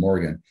over to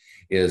Morgan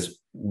is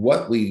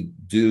what we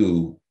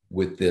do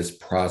with this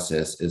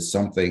process is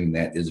something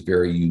that is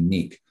very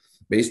unique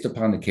based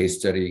upon the case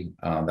study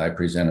that I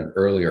presented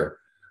earlier,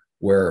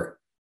 where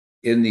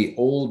in the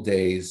old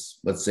days,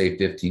 let's say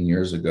 15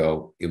 years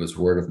ago, it was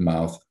word of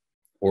mouth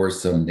or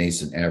some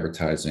nascent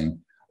advertising,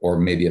 or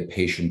maybe a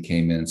patient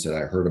came in and said,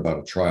 I heard about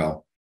a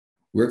trial.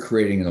 We're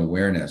creating an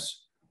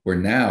awareness where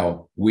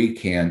now we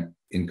can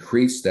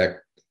increase that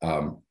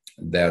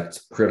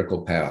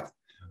critical path.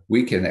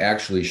 We can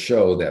actually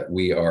show that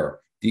we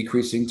are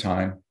decreasing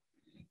time,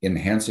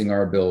 enhancing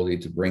our ability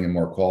to bring in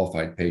more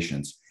qualified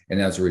patients, and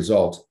as a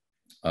result,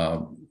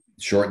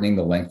 shortening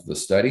the length of the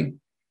study,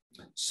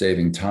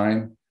 saving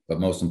time, but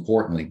most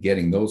importantly,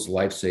 getting those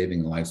life-saving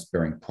and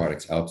life-sparing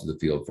products out to the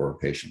field for our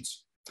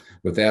patients.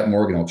 With that,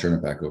 Morgan, I'll turn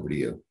it back over to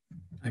you.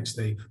 Thanks,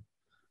 Steve.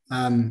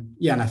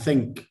 Yeah, and I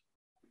think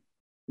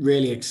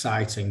really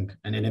exciting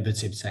and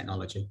innovative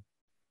technology.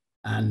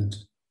 And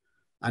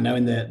I know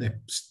in the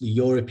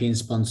European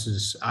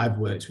sponsors I've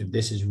worked with,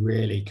 this is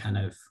really kind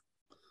of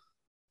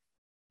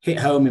hit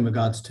home in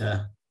regards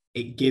to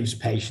it gives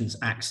patients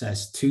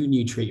access to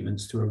new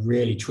treatments through a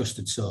really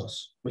trusted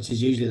source, which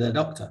is usually their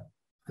doctor.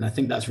 And I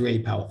think that's really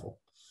powerful.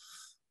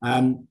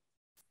 I'm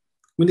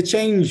going to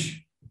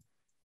change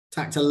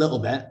tact a little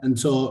bit and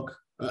talk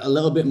a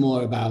little bit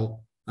more about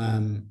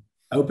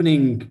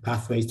opening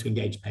pathways to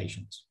engage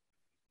patients.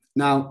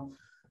 Now,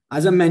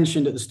 as I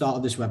mentioned at the start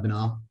of this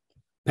webinar,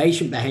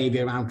 patient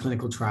behavior around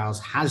clinical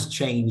trials has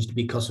changed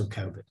because of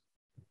COVID.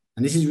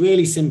 And this is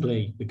really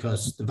simply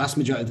because the vast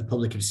majority of the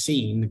public have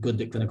seen the good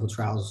that clinical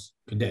trials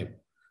can do.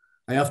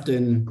 I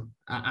often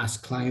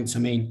ask clients,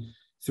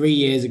 3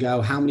 years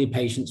ago, how many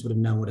patients would have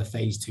known what a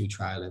phase 2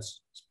 trial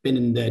is? It's been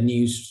in the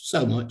news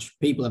so much.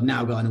 People have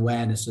now got an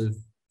awareness of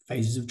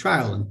phases of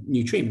trial and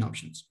new treatment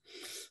options.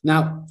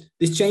 Now,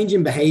 this change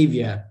in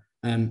behavior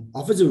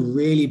offers a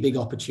really big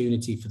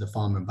opportunity for the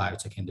pharma and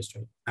biotech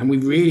industry. And we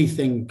really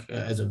think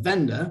as a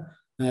vendor,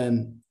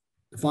 the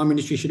pharma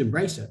industry should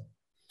embrace it.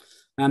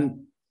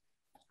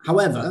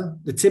 However,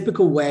 the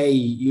typical way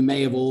you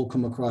may have all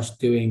come across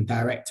doing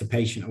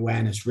direct-to-patient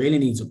awareness really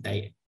needs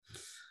updating.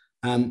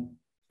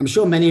 I'm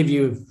sure many of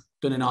you have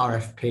done an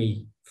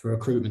RFP for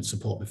recruitment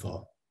support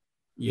before.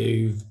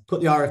 You've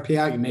put the RFP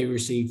out, you may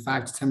receive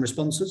 5 to 10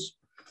 responses,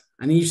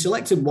 and then you've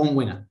selected one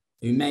winner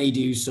who may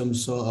do some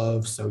sort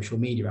of social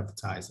media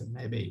advertising,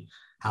 maybe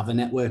have a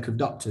network of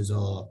doctors,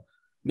 or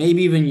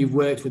maybe even you've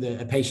worked with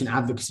a patient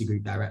advocacy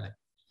group directly.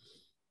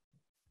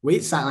 We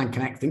at Citeline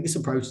Connect think this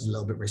approach is a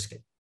little bit risky.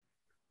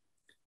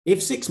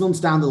 If 6 months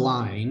down the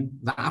line,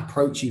 that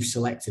approach you've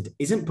selected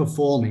isn't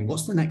performing,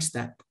 what's the next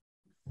step?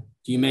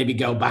 Do you maybe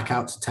go back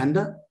out to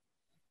tender?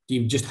 Do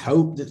you just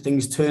hope that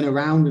things turn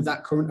around with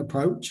that current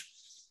approach?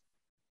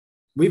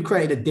 We've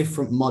created a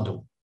different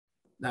model.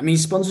 That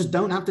means sponsors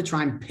don't have to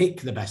try and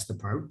pick the best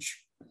approach.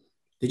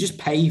 They just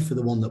pay for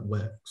the one that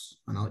works.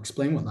 And I'll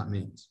explain what that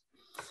means.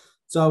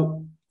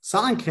 So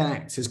Citeline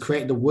Connect has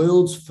created the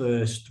world's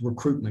first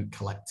recruitment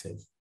collective.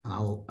 And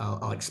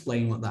I'll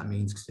explain what that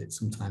means, because it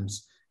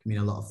sometimes can mean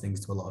a lot of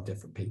things to a lot of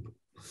different people.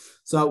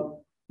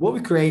 So what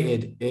we've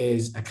created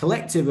is a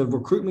collective of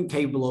recruitment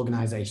capable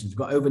organizations. We've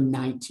got over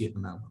 90 at the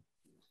moment.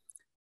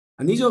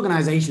 And these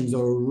organizations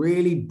are a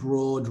really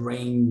broad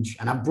range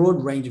and have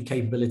broad range of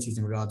capabilities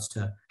in regards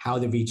to how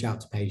they reach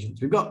out to patients.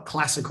 We've got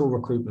classical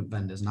recruitment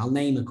vendors, and I'll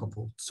name a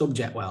couple: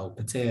 SubjectWell,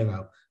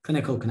 Patero,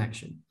 Clinical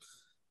Connection.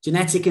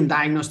 Genetic and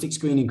diagnostic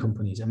screening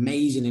companies,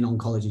 amazing in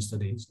oncology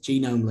studies: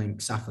 Genome Link,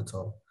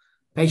 Safator.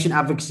 Patient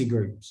advocacy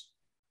groups,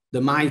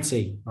 the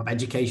mighty of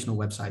educational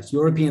websites,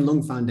 European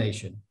Lung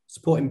Foundation,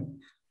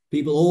 supporting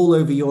people all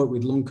over Europe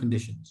with lung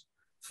conditions.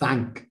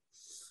 Thank.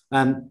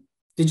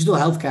 Digital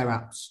healthcare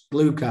apps,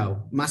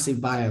 Gluco,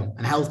 Massive Bio,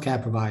 and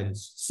healthcare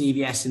providers,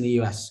 CVS in the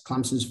US,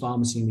 Clemson's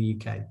Pharmacy in the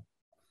UK.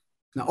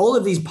 Now, all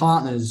of these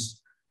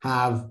partners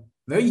have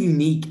very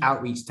unique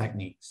outreach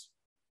techniques.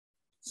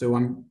 So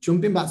I'm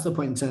jumping back to the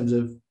point in terms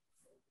of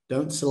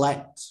don't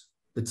select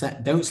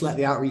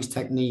the outreach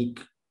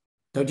technique.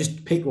 Don't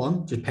just pick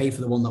one, just pay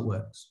for the one that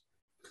works.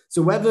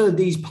 So whether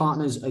these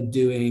partners are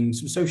doing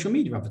some social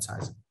media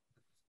advertising,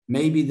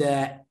 maybe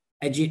they're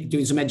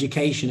doing some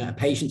education at a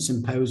patient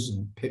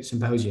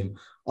symposium,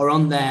 or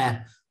on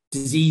their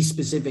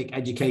disease-specific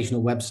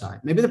educational website.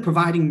 Maybe they're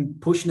providing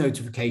push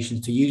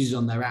notifications to users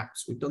on their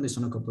apps. We've done this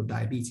on a couple of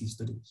diabetes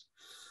studies.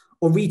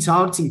 Or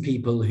retargeting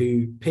people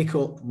who pick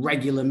up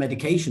regular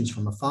medications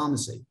from a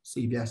pharmacy.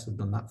 CVS have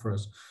done that for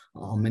us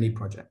on many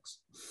projects.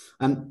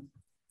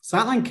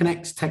 Citeline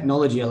Connect's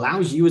technology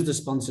allows you as the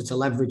sponsor to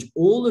leverage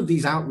all of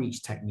these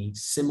outreach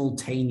techniques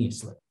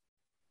simultaneously.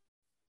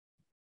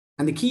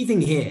 And the key thing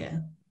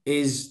here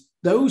is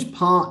those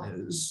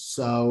partners,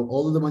 so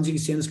all of the ones you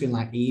can see on the screen,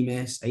 like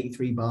EMEA,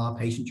 83 Bar,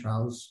 Patient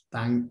Trials,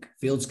 Thank,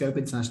 FieldScope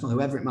International,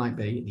 whoever it might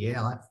be, the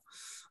ELF,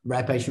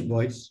 Rare Patient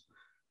Voice,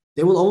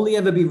 they will only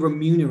ever be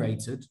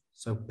remunerated,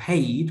 so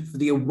paid, for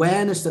the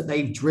awareness that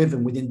they've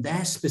driven within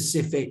their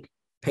specific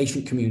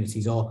patient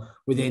communities or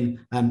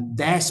within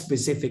their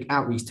specific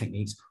outreach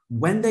techniques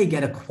when they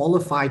get a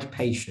qualified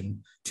patient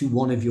to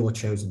one of your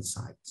chosen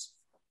sites.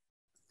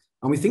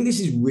 And we think this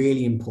is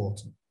really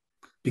important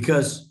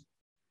because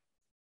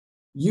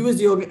you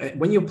as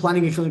when you're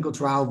planning a clinical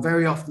trial,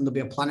 very often there'll be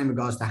a plan in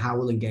regards to how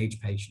we'll engage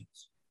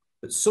patients.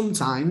 But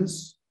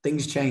sometimes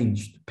things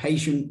change.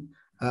 Patient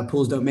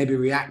pools don't maybe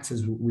react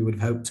as we would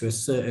have hoped to a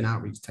certain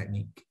outreach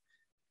technique.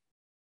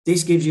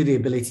 This gives you the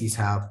ability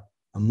to have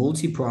a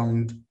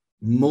multi-pronged,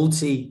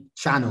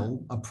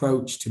 multi-channel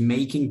approach to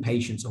making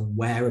patients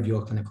aware of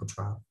your clinical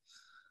trial.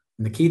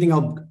 And the key thing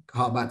I'll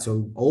hark back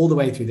to all the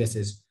way through this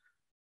is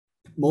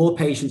more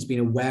patients being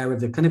aware of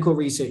the clinical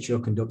research you're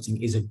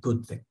conducting is a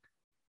good thing.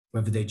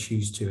 Whether they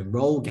choose to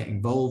enroll, get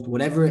involved,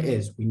 whatever it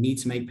is, we need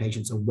to make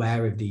patients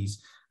aware of these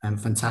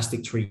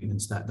fantastic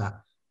treatments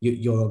that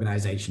your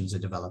organizations are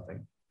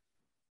developing.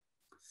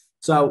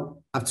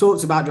 So I've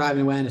talked about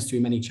driving awareness through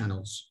many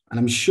channels, and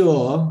I'm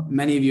sure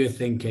many of you are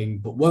thinking,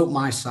 but won't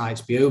my sites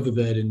be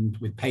overburdened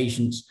with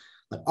patients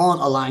that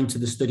aren't aligned to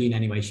the study in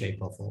any way, shape,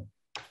 or form?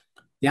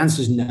 The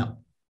answer is no,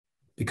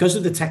 because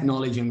of the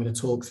technology I'm going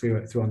to talk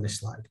through on this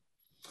slide.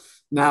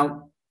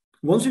 Now,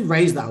 once we've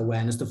raised that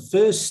awareness, the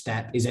first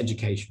step is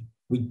education.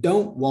 We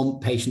don't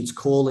want patients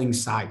calling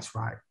sites,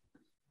 right?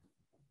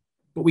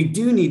 But we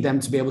do need them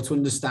to be able to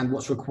understand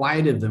what's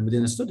required of them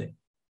within a study.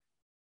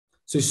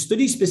 So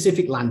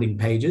study-specific landing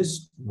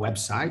pages,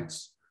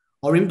 websites,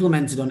 are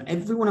implemented on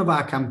every one of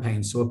our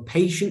campaigns so a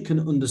patient can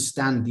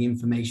understand the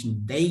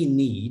information they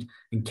need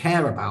and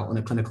care about on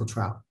a clinical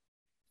trial.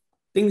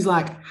 Things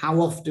like, how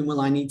often will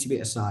I need to be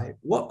at a site?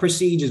 What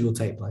procedures will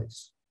take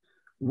place?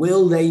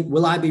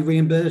 Will I be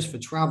reimbursed for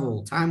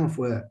travel, time off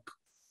work?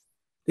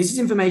 This is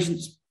information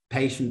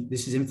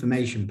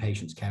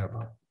patients care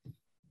about.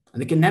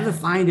 And they can never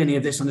find any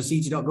of this on a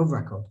CT.gov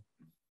record.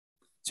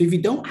 So if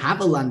you don't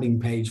have a landing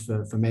page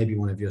for maybe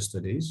one of your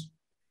studies,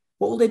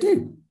 what will they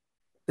do?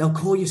 They'll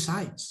call your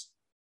sites.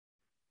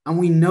 And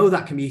we know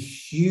that can be a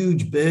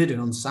huge burden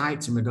on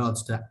sites in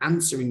regards to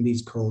answering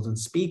these calls and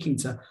speaking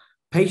to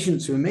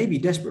patients who are maybe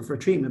desperate for a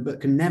treatment,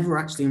 but can never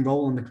actually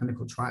enroll in the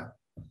clinical trial.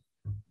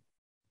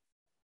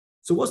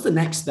 So what's the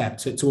next step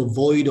to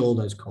avoid all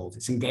those calls?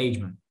 It's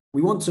engagement.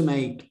 We want to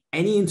make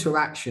any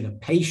interaction a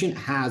patient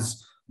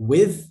has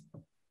with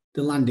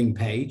the landing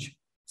page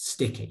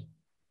sticky.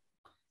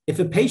 If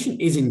a patient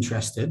is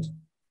interested,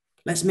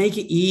 let's make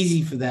it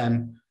easy for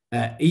them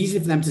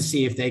to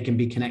see if they can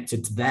be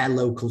connected to their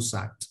local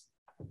site.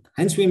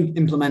 Hence, we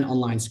implement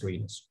online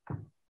screeners,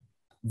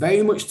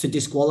 very much to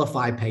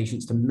disqualify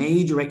patients to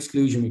major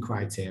exclusionary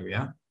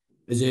criteria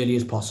as early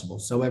as possible.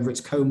 So whether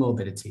it's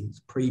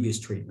comorbidities, previous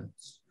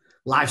treatments,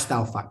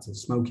 lifestyle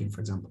factors, smoking,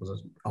 for example,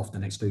 is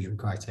often exclusionary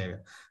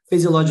criteria,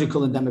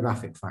 physiological and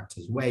demographic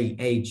factors, weight,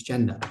 age,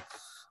 gender.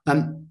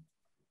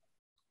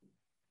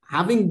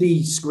 Having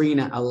the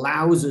screener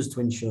allows us to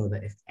ensure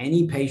that if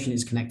any patient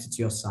is connected to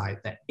your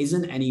site, there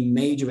isn't any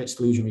major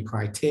exclusionary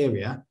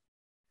criteria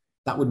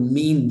that would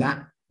mean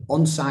that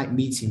on-site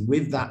meeting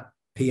with that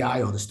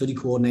PI or the study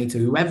coordinator,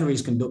 whoever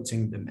is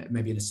conducting,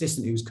 maybe an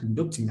assistant who's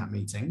conducting that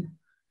meeting,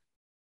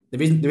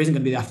 there isn't going to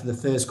be after the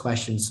first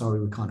question,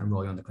 sorry, we can't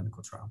enroll you on the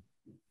clinical trial.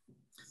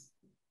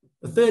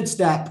 The third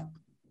step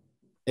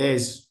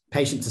is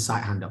patient to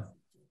site handoff.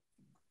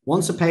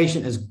 Once a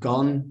patient has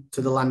gone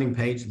to the landing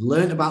page,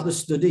 learned about the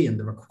study and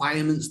the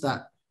requirements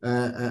that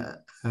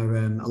are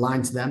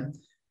aligned to them,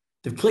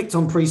 they've clicked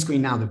on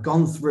pre-screen now, they've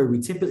gone through, we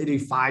typically do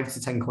 5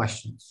 to 10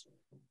 questions.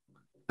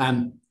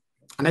 And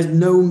there's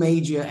no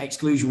major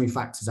exclusionary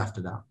factors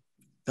after that.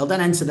 They'll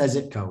then enter their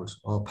zip code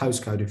or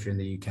postcode if you're in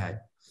the UK.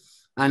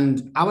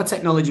 And our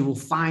technology will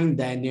find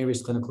their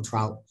nearest clinical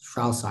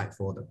trial site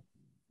for them.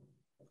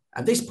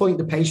 At this point,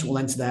 the patient will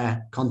enter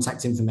their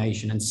contact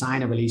information and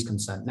sign a release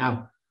consent.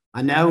 Now,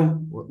 I know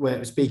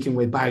we're speaking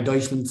with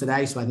BioDeutschland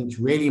today, so I think it's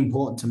really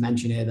important to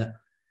mention here that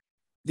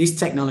this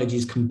technology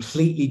is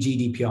completely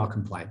GDPR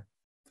compliant.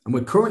 And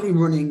we're currently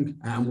running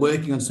and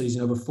working on studies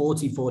in over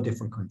 44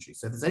 different countries.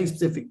 So if there's any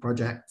specific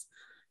project,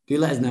 do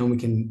let us know and we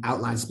can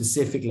outline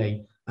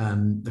specifically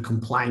the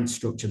compliance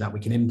structure that we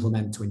can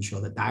implement to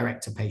ensure that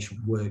direct-to-patient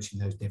works in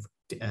those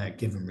different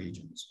given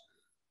regions.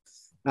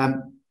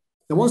 Then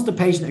once the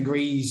patient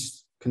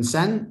agrees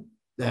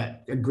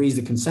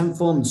the consent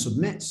form and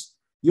submits,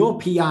 your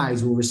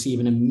PIs will receive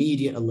an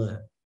immediate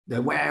alert.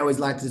 The way I always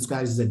like to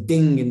describe it as a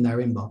ding in their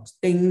inbox.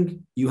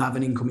 Ding, you have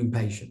an incoming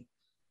patient.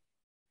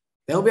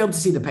 They'll be able to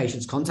see the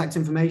patient's contact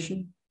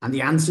information and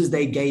the answers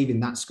they gave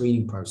in that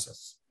screening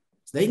process.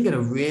 So they can get a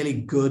really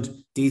good,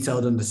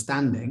 detailed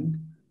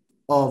understanding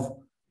of,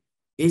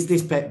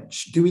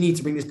 do we need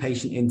to bring this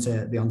patient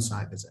into the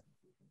on-site visit?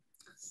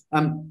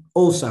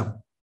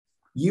 Also,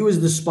 you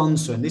as the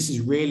sponsor, and this is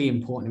really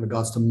important in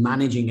regards to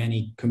managing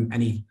any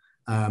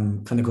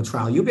clinical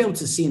trial, you'll be able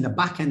to see in the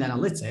back-end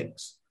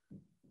analytics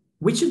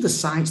which of the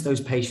sites those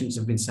patients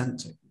have been sent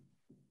to.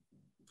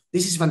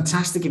 This is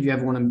fantastic if you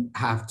ever want to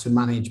have to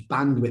manage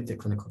bandwidth at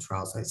clinical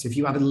trial sites. If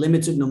you have a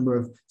limited number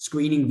of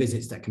screening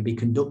visits that can be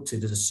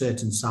conducted at a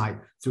certain site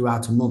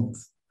throughout a month,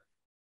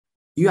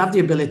 you have the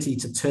ability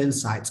to turn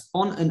sites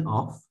on and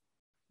off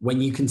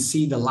when you can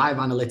see the live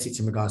analytics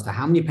in regards to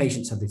how many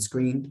patients have been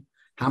screened,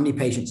 how many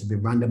patients have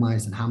been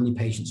randomized, and how many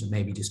patients have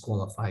maybe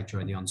disqualified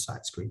during the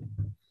on-site screening.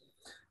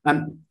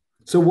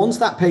 So once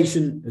that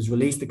patient has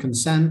released the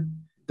consent,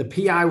 the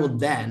PI will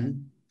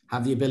then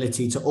have the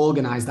ability to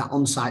organize that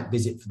on-site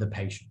visit for the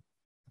patient,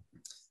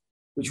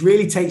 which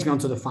really takes me on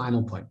to the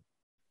final point,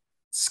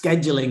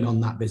 scheduling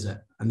on that visit.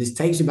 And this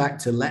takes me back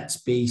to let's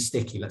be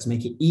sticky. Let's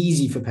make it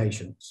easy for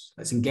patients.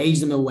 Let's engage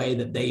them in a way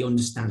that they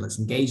understand. Let's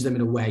engage them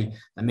in a way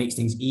that makes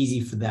things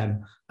easy for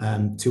them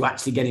to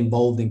actually get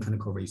involved in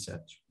clinical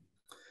research.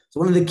 So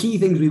one of the key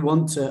things we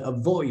want to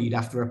avoid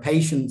after a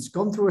patient's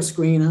gone through a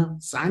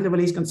screener, signed a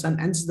release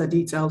consent, enters their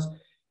details,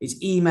 is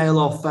email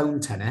or phone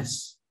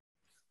tennis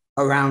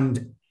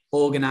around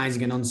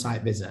organizing an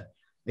on-site visit.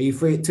 Are you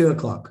free at 2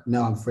 o'clock?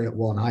 No, I'm free at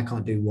 1. I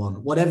can't do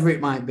 1. Whatever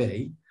it might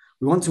be,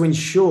 we want to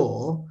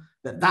ensure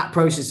that that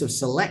process of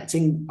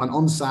selecting an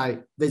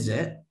on-site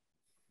visit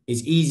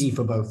is easy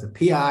for both the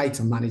PI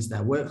to manage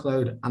their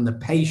workload and the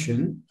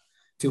patient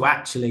to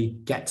actually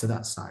get to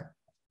that site.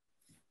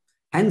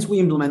 Hence, we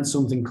implement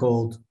something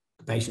called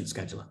the patient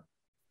scheduler,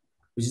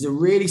 which is a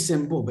really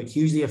simple but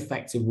hugely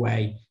effective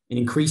way in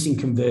increasing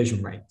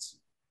conversion rates.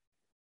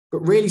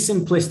 But really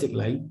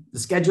simplistically, the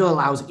schedule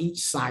allows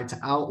each site to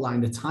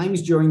outline the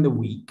times during the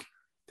week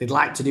they'd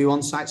like to do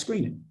on-site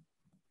screening.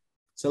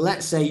 So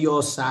let's say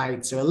your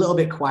sites are a little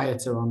bit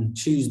quieter on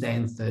Tuesday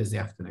and Thursday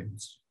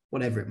afternoons,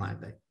 whatever it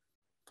might be.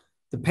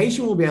 The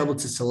patient will be able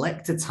to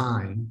select a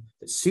time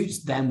that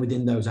suits them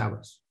within those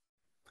hours.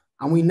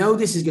 And we know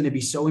this is going to be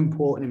so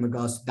important in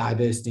regards to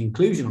diversity and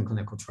inclusion on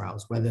clinical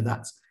trials, whether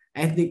that's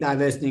ethnic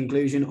diversity and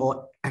inclusion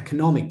or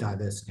economic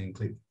diversity and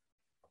inclusion.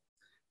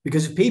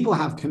 Because if people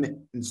have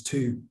commitments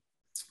to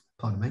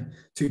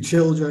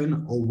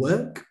children or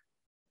work,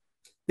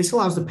 this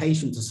allows the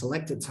patient to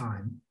select a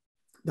time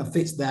that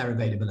fits their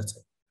availability.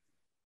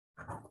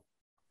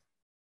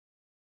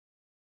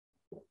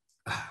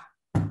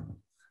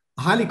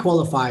 highly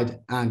qualified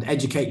and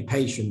educated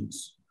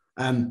patients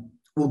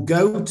will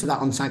go to that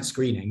on-site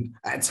screening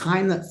at a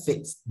time that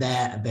fits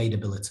their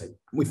availability.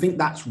 We think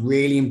that's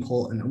really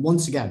important. And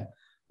once again,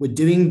 we're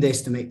doing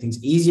this to make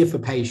things easier for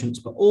patients,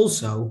 but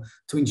also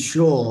to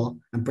ensure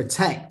and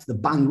protect the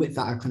bandwidth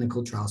at our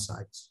clinical trial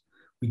sites.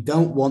 We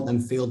don't want them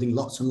fielding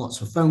lots and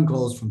lots of phone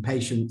calls from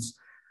patients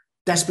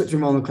desperate to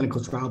enroll in a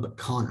clinical trial, but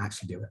can't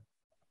actually do it.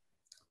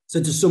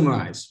 So to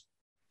summarize,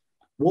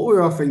 what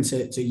we're offering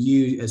to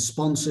you as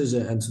sponsors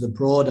and to the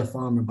broader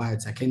pharma and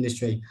biotech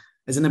industry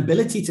is an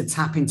ability to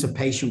tap into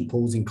patient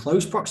pools in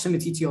close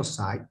proximity to your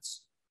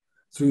sites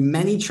through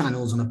many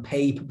channels on a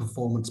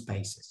pay-per-performance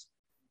basis.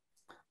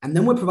 And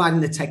then we're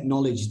providing the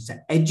technology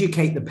to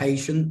educate the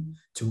patient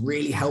to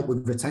really help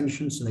with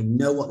retention so they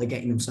know what they're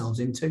getting themselves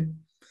into.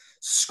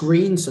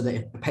 Screen so that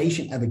if a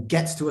patient ever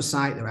gets to a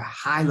site, they're at a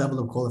high level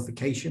of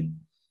qualification.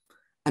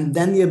 And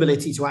then the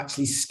ability to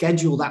actually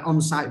schedule that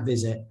on-site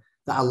visit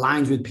that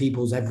aligns with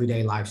people's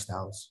everyday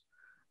lifestyles.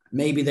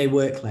 Maybe they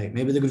work late,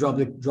 maybe they could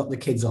drop the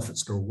kids off at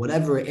school,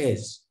 whatever it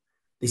is.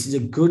 This is a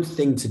good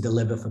thing to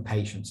deliver for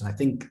patients. And I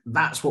think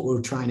that's what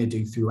we're trying to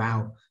do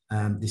throughout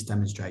this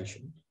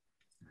demonstration.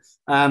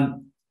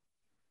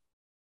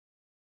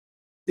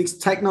 This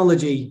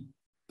technology,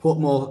 put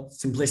more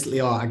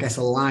simplistically, or I guess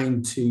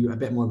aligned to a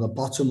bit more of a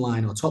bottom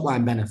line or top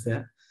line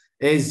benefit,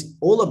 is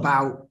all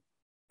about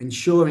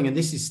ensuring, and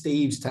this is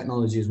Steve's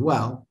technology as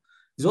well,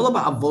 is all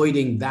about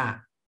avoiding that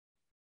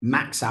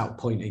max out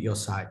point at your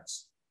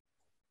sites.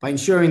 By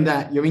ensuring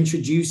that you're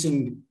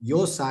introducing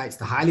your sites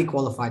to highly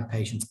qualified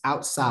patients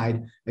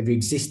outside of your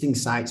existing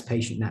site's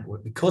patient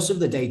network. Because of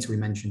the data we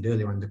mentioned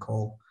earlier on the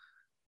call,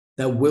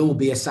 there will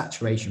be a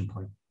saturation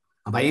point.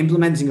 And by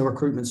implementing a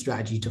recruitment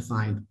strategy to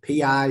find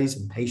PIs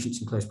and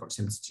patients in close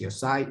proximity to your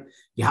site,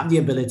 you have the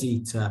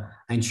ability to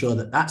ensure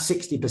that that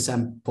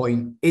 60%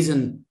 point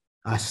isn't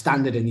a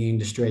standard in the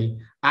industry.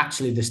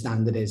 Actually, the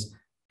standard is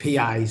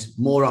PIs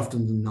more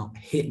often than not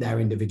hit their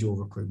individual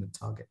recruitment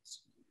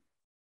targets.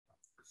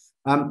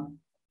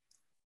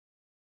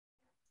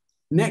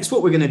 Next,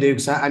 what we're going to do,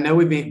 because I know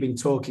we've been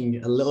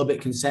talking a little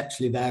bit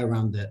conceptually there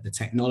around the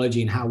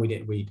technology and how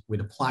we'd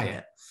apply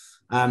it.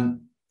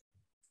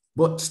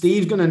 But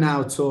Steve's going to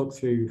now talk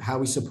through how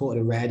we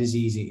supported a rare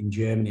disease in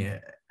Germany,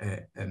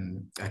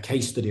 a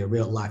case study, a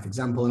real life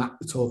example, and I'll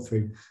talk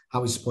through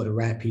how we support a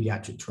rare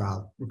pediatric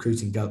trial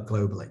recruiting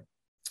globally.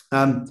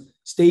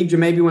 Steve, do you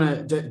maybe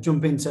want to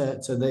jump into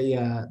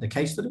the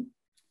case study?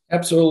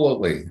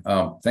 Absolutely.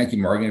 Thank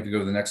you, Morgan. If you go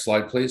to the next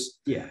slide,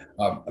 please. Yeah.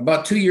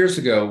 About 2 years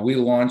ago, we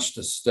launched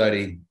a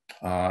study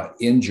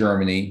in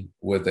Germany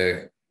with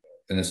an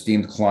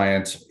esteemed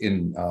client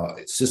in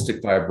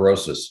cystic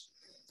fibrosis.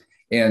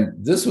 And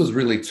this was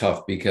really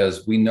tough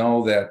because we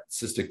know that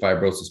cystic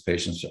fibrosis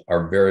patients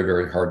are very,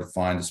 very hard to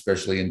find,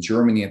 especially in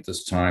Germany at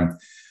this time.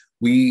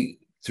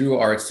 Through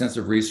our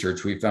extensive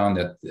research, we found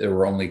that there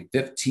were only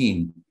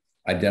 15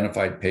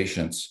 identified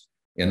patients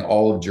in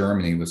all of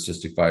Germany with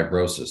cystic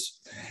fibrosis.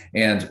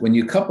 And when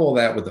you couple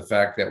that with the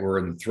fact that we're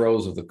in the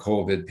throes of the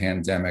COVID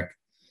pandemic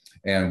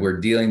and we're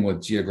dealing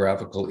with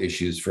geographical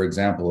issues, for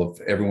example,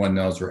 if everyone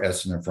knows where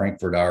Essen and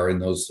Frankfurt are in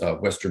those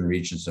western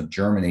regions of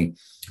Germany,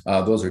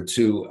 those are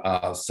two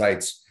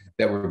sites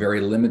that were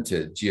very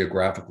limited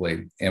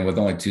geographically. And with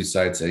only 2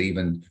 sites, that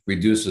even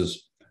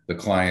reduces the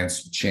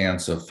client's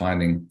chance of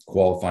finding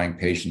qualifying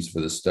patients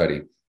for the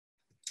study.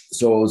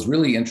 So what was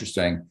really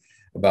interesting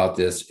about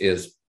this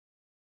is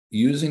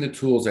using the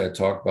tools I had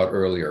talked about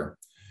earlier.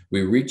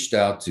 We reached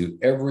out to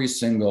every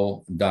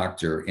single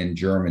doctor in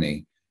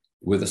Germany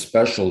with a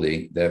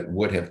specialty that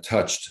would have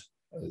touched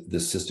the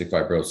cystic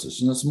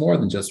fibrosis. And it's more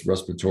than just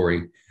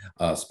respiratory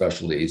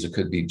specialties. It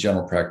could be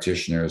general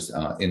practitioners,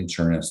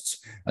 internists,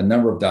 a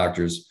number of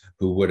doctors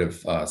who would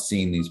have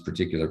seen these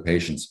particular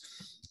patients.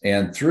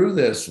 And through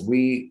this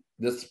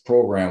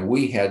program,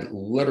 we had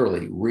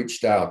literally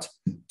reached out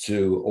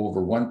to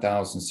over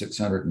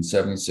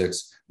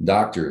 1,676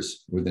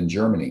 doctors within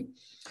Germany.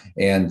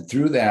 And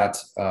through that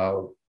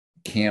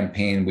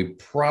campaign, we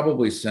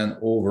probably sent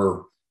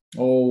over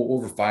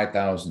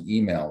 5,000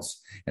 emails.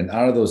 And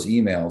out of those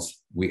emails,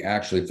 we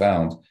actually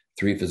found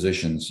 3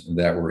 physicians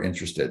that were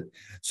interested.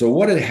 So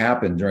what had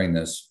happened during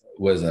this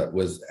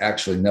was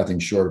actually nothing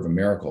short of a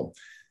miracle.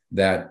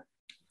 That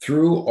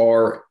through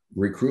our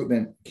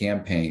recruitment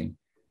campaign,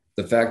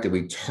 the fact that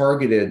we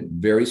targeted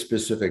very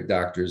specific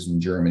doctors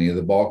in Germany,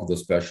 the bulk of those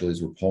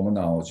specialties were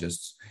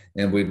pulmonologists,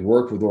 and we'd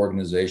worked with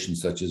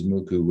organizations such as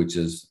MUCU, which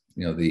is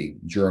the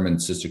German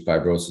Cystic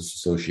Fibrosis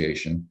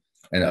Association,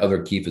 and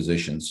other key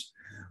physicians.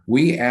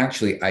 We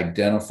actually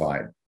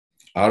identified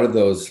out of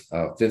those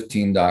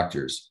 15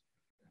 doctors,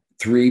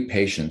 3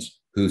 patients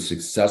who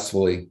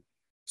successfully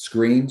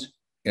screened,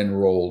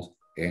 enrolled,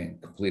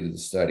 and completed the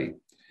study.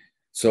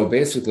 So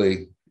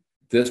basically,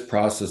 this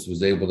process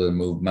was able to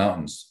move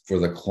mountains for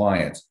the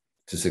client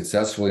to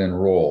successfully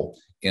enroll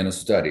in a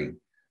study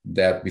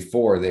that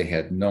before they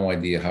had no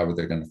idea how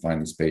they're going to find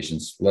these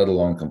patients, let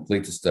alone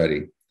complete the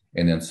study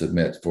and then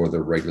submit for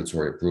the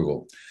regulatory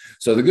approval.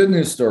 So the good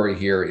news story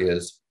here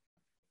is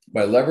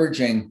by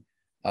leveraging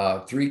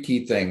three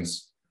key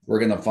things, we're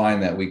going to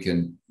find that we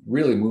can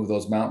really move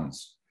those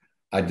mountains.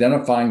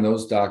 Identifying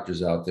those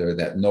doctors out there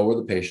that know where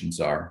the patients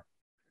are,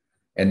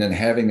 and then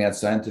having that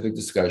scientific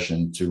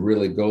discussion to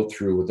really go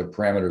through what the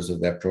parameters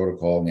of that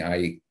protocol and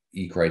the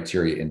IE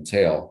criteria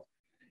entail,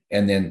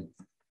 and then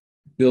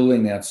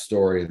building that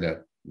story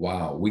that,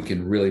 wow, we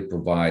can really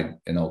provide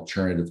an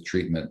alternative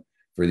treatment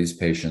for these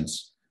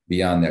patients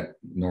beyond that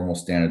normal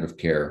standard of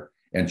care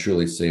and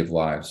truly save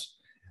lives.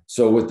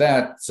 So with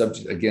that,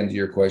 subject again to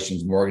your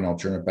questions, Morgan, I'll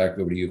turn it back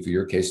over to you for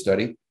your case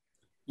study.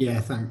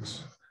 Yeah,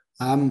 thanks.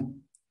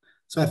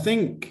 So I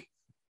think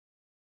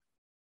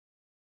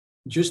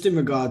just in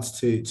regards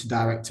to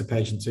direct to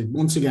patients, so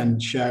once again,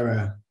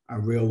 share a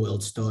real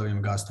world story in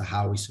regards to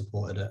how we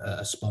supported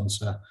a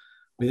sponsor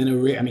within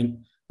I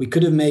mean, we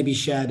could have maybe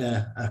shared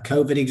a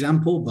COVID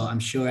example, but I'm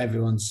sure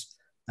everyone's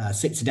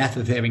sick to death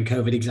of hearing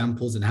COVID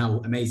examples and how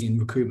amazing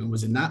recruitment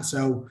was in that.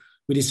 So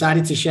we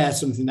decided to share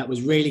something that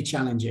was really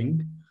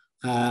challenging,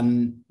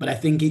 but I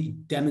think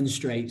it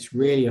demonstrates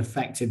really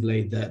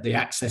effectively the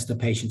access to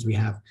patients we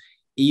have,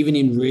 even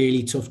in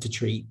really tough to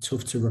treat,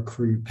 tough to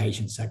recruit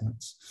patient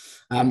segments.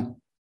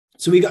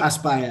 So we got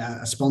asked by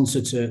a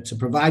sponsor to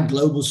provide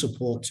global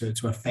support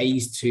to a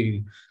phase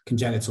 2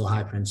 congenital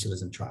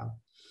hyperinsulinism trial.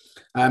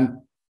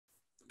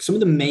 Some of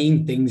the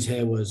main things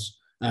here was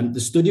the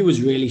study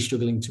was really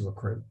struggling to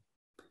recruit.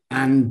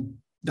 And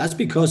that's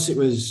because it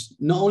was,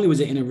 not only was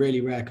it in a really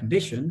rare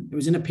condition, it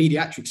was in a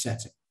pediatric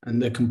setting,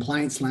 and the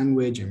compliance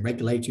language and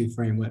regulatory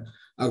framework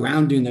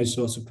around doing those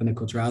sorts of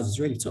clinical trials is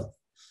really tough.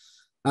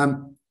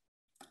 And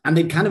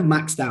they kind of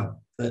maxed out.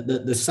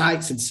 The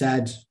sites had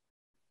said,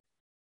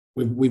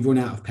 we've run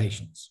out of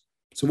patients.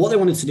 So what they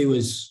wanted to do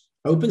was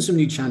open some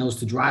new channels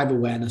to drive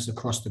awareness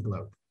across the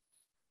globe.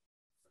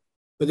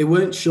 But they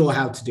weren't sure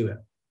how to do it.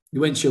 They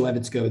weren't sure whether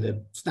to go with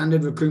a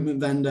standard recruitment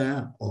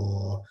vendor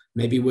or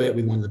maybe work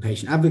with one of the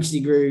patient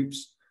advocacy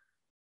groups.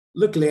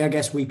 Luckily, I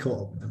guess we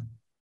caught up with them.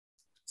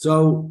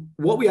 So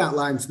what we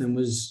outlined to them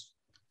was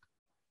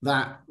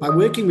that by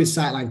working with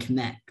Citeline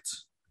Connect,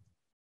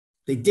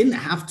 they didn't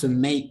have to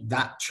make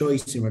that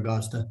choice in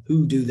regards to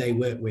who do they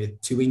work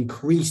with to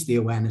increase the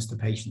awareness to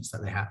patients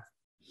that they have.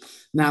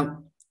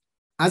 Now,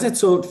 as I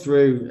talked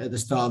through at the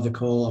start of the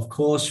call, of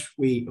course,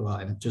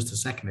 just a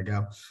second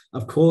ago,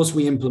 of course,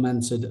 we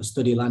implemented a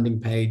study landing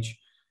page.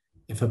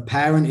 If a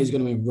parent is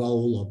going to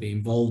enroll or be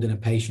involved in a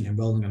patient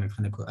enrolling in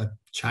a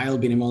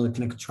child being enrolled in a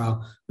clinical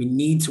trial, we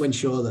need to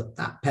ensure that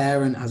that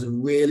parent has a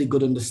really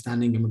good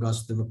understanding in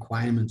regards to the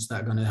requirements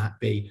that are going to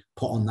be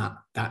put on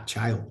that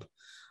child.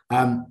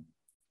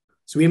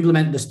 So we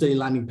implemented the study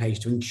landing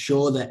page to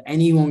ensure that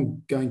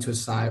anyone going to a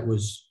site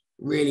was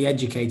really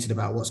educated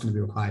about what's going to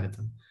be required of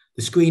them.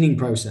 The screening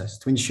process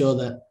to ensure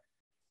that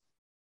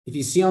if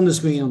you see on the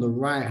screen on the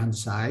right-hand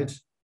side,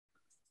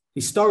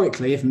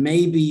 historically, if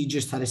maybe you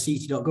just had a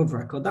ct.gov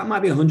record, that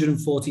might be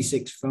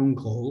 146 phone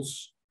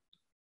calls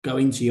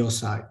going to your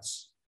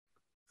sites.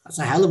 That's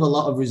a hell of a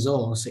lot of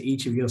resource at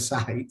each of your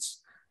sites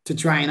to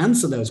try and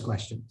answer those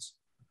questions.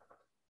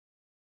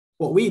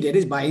 What we did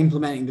is by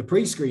implementing the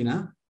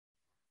pre-screener,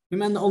 we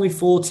meant that only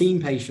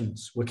 14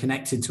 patients were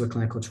connected to a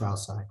clinical trial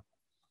site.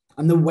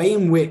 And the way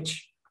in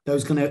which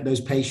those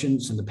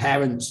patients and the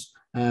parents,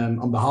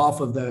 on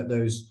behalf of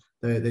those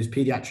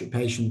pediatric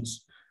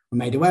patients, were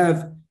made aware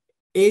of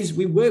is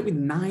we work with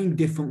 9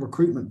 different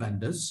recruitment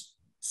vendors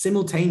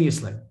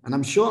simultaneously. And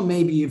I'm sure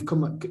maybe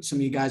some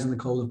of you guys on the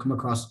call have come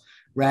across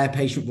Rare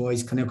Patient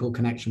Voice Clinical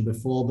Connection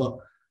before, but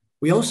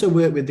we also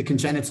work with the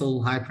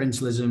Congenital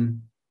Hyperinsulinism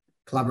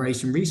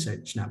Collaboration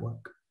Research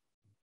Network.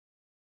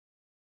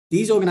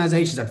 These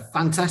organizations have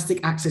fantastic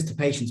access to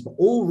patients, but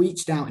all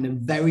reached out in a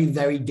very,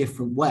 very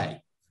different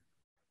way.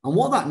 And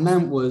what that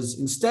meant was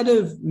instead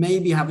of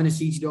maybe having a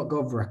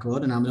ct.gov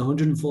record and having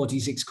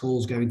 146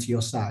 calls going to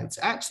your sites,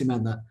 it actually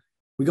meant that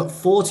we got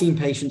 14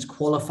 patients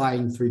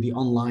qualifying through the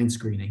online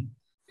screening,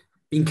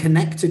 being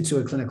connected to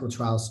a clinical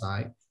trial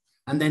site,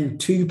 and then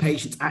 2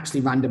 patients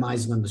actually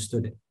randomizing on the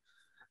study.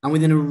 And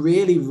within a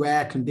really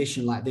rare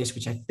condition like this,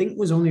 which I think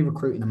was only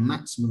recruiting a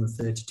maximum of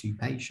 32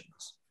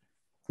 patients,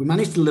 we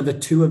managed to deliver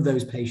 2 of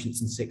those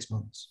patients in 6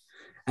 months.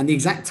 And the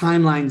exact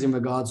timelines in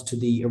regards to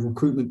the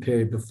recruitment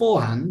period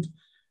beforehand,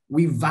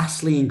 we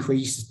vastly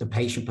increased the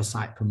patient per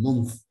site per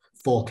month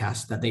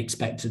forecast that they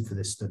expected for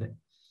this study.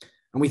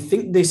 And we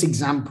think this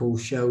example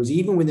shows,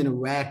 even within a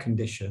rare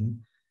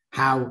condition,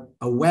 how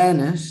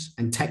awareness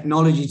and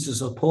technology to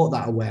support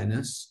that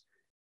awareness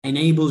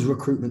enables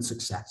recruitment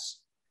success.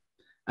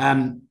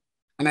 And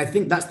I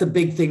think that's the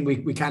big thing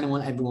we kind of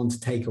want everyone to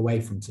take away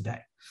from today.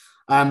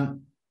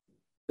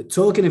 But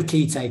talking of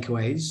key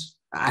takeaways,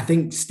 I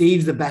think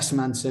Steve's the best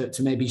man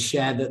to maybe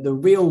share the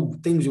real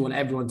things we want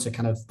everyone to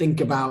kind of think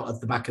about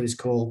at the back of this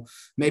call.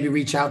 Maybe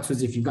reach out to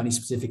us if you've got any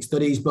specific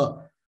studies.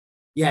 But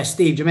yeah,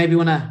 Steve, do you maybe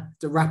want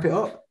to wrap it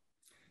up?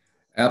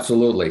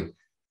 Absolutely.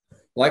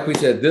 Like we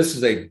said, this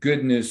is a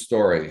good news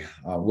story.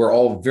 We're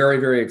all very,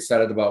 very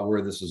excited about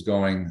where this is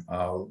going.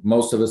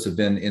 Most of us have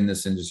been in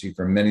this industry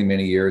for many,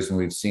 many years, and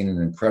we've seen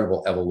an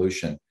incredible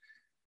evolution.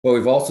 But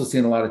we've also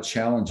seen a lot of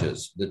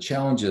challenges. The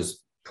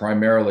challenges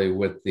primarily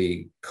with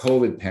the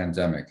COVID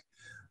pandemic,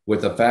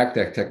 with the fact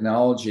that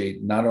technology,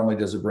 not only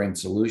does it bring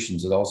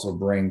solutions, it also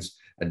brings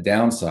a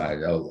downside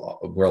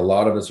where a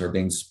lot of us are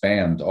being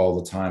spammed all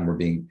the time. We're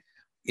being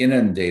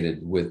inundated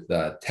with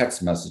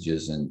text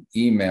messages and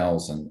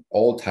emails and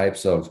all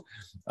types of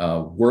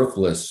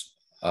worthless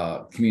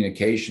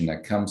communication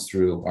that comes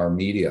through our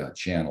media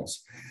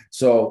channels.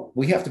 So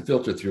we have to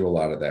filter through a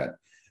lot of that.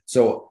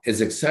 So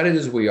as excited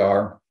as we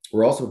are,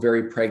 we're also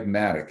very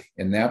pragmatic.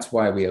 And that's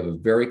why we have a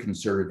very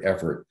concerted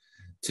effort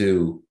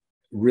to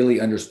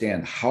really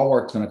understand how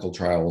our clinical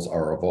trials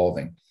are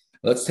evolving.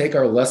 Let's take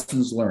our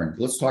lessons learned.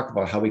 Let's talk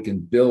about how we can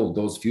build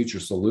those future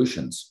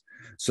solutions.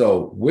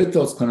 So with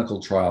those clinical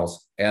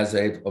trials, as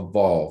they've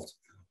evolved,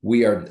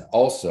 we are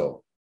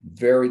also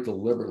very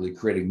deliberately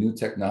creating new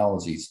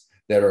technologies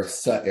that are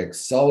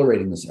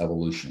accelerating this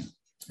evolution,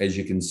 as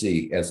you can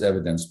see, as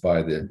evidenced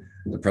by the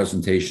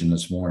presentation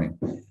this morning.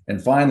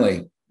 And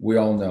finally, we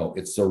all know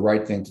it's the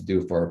right thing to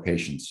do for our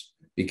patients,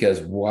 because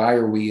why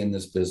are we in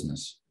this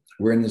business?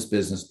 We're in this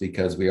business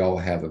because we all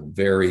have a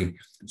very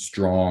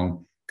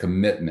strong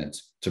commitment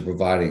to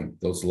providing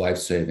those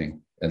life-saving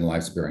and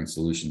life-sparing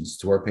solutions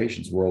to our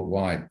patients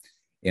worldwide.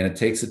 And it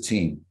takes a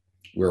team.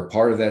 We're a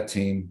part of that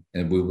team,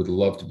 and we would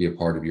love to be a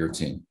part of your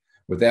team.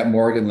 With that,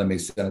 Morgan, let me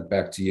send it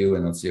back to you,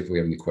 and let's see if we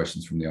have any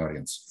questions from the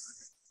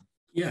audience.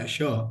 Yeah,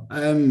 sure.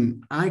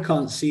 I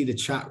can't see the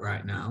chat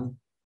right now.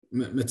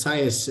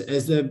 Matthias,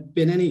 has there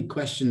been any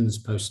questions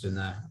posted in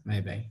there,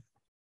 maybe?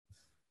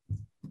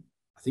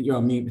 I think you're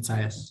on mute,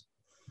 Matthias.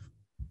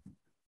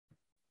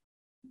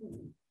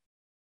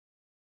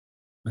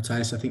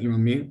 Matthias, I think you're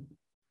on mute.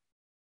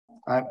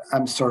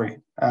 I'm sorry.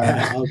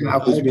 I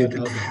was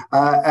muted.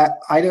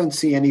 I don't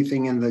see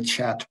anything in the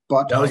chat,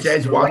 but no,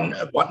 there's one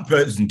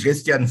person.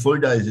 Christian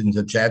Fulda is in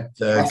the chat.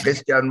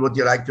 Christian, would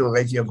you like to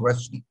raise your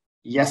question?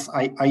 Yes,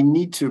 I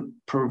need to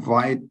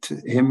provide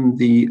him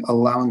the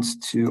allowance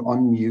to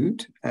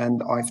unmute,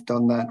 and I've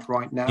done that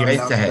right now. He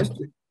raised the hand.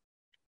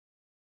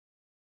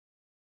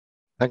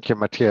 Thank you,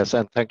 Matthias,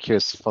 and thank you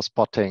for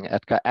spotting,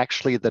 Edgar.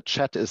 Actually, the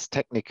chat is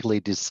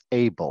technically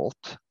disabled,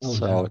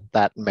 so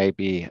that may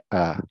be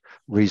a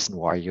reason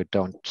why you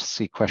don't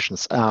see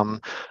questions.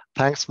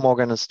 Thanks,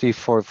 Morgan and Steve,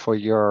 for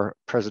your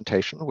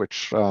presentation,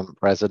 which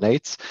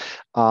resonates.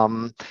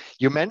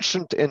 You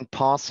mentioned in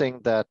passing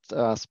that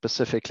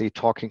specifically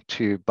talking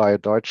to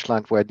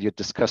BioDeutschland, when you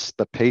discussed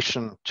the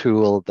patient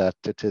tool, that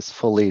it is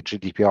fully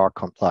GDPR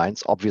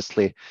compliance.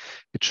 Obviously,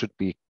 it should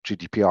be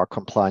GDPR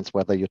compliance,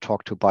 whether you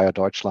talk to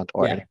BioDeutschland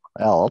or anyone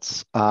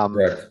else.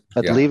 But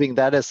leaving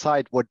that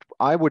aside, what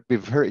I would be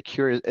very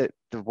curious,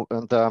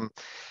 the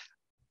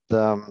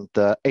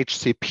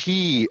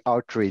HCP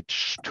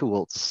outreach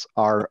tools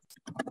are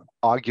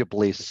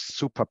arguably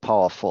super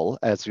powerful,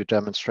 as you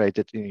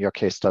demonstrated in your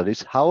case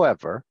studies.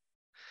 However,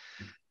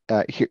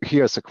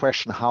 here's a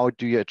question: how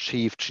do you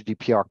achieve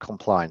GDPR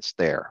compliance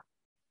there?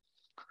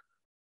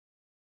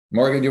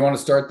 Morgan, do you want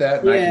to start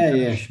that?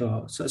 Yeah,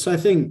 sure. So I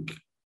think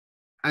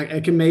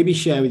I can maybe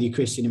share with you,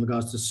 Christian, in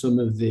regards to some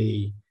of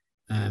the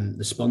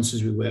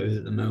sponsors we work with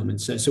at the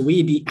moment. So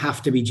we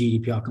have to be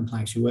GDPR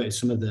compliant. We work with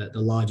some of the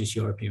largest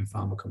European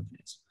pharma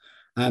companies.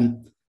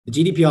 The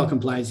GDPR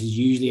compliance is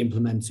usually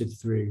implemented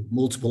through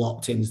multiple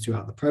opt-ins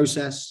throughout the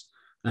process.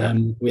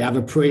 We have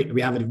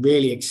a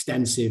really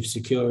extensive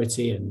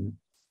security and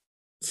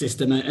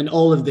system, and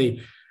all of the.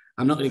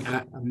 I'm not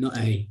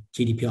a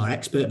GDPR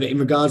expert, but in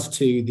regards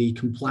to the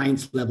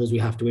compliance levels we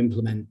have to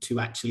implement to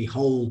actually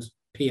hold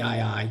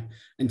PII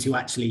and to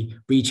actually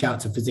reach out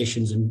to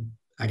physicians and,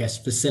 I guess,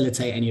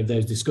 facilitate any of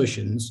those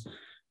discussions,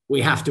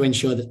 we have to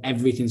ensure that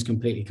everything's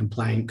completely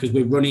compliant, because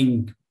we're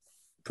running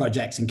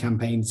projects and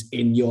campaigns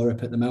in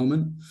Europe at the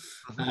moment.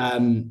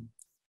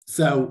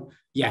 So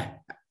yeah,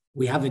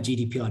 we have a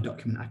GDPR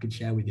document I could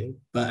share with you,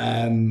 but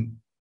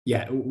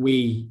yeah,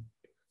 we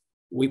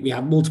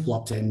have multiple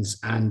opt-ins,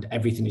 and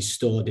everything is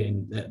stored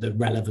in the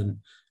relevant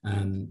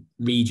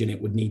region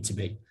it would need to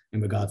be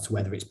in regards to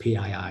whether it's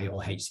PII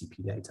or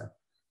HCP data.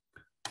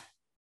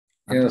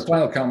 And the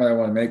final comment I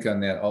want to make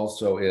on that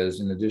also is,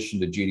 in addition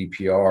to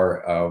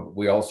GDPR,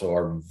 we also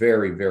are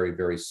very, very,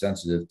 very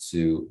sensitive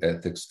to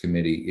ethics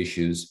committee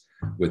issues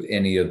with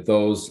any of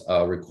those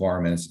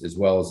requirements, as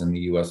well as in the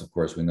US, of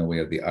course. We know we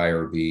have the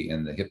IRB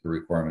and the HIPAA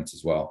requirements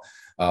as well.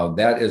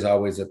 That is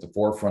always at the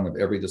forefront of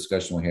every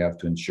discussion we have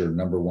to ensure,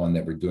 number one,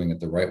 that we're doing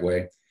it the right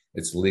way.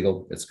 It's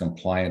legal, it's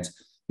compliant,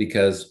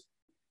 because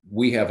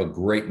we have a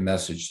great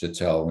message to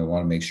tell, and we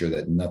want to make sure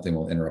that nothing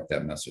will interrupt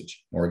that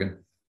message. Morgan?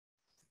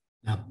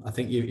 No, I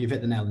think you've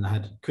hit the nail on the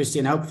head.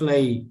 Christian,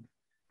 hopefully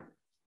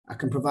I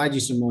can provide you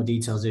some more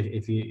details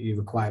if you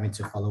require me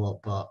to follow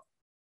up. But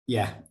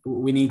yeah,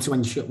 we need to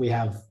ensure we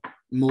have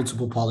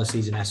multiple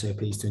policies and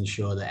SOPs to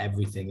ensure that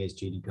everything is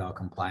GDPR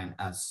compliant.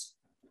 As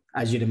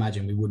you'd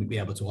imagine, we wouldn't be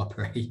able to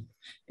operate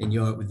in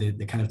Europe with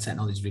the kind of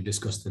technology we've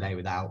discussed today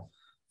without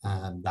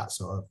that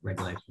sort of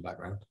regulation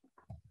background.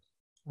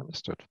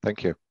 Understood.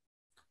 Thank you.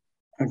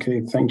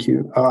 Okay, thank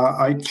you.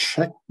 I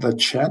checked the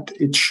chat.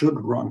 It should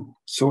run.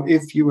 So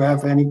if you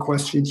have any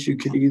questions, you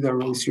could either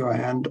raise your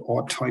hand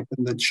or type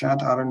in the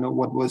chat. I don't know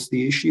what was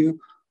the issue.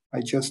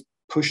 I just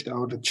pushed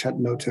out a chat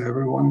note to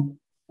everyone.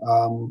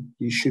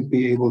 You should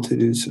be able to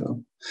do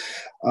so.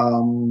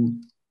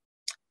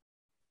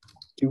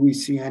 Do we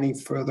see any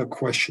further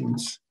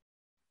questions?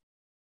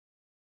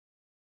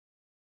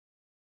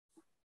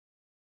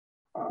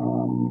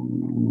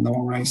 No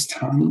raised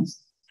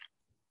hands.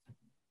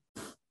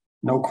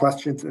 No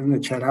questions in the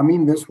chat. I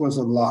mean, this was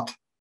a lot.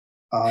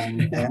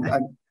 And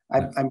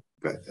I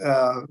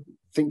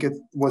think it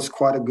was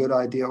quite a good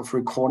idea of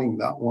recording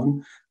that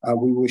one.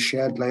 We will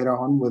share it later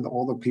on with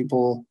all the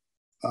people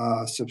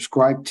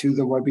subscribed to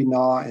the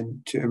webinar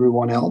and to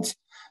everyone else.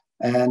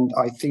 And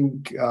I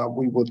think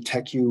we will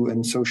tag you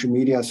in social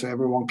media so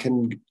everyone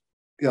can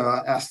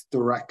ask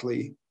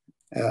directly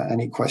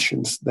any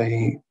questions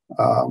they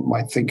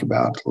might think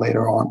about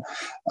later on.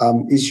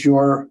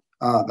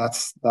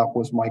 That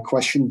was my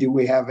question. Do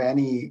we have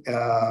any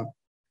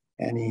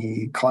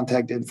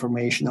contact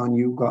information on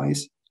you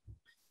guys?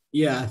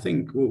 Yeah, I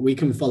think we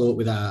can follow up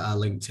with our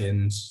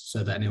LinkedIns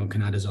so that anyone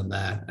can add us on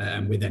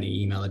there with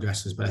any email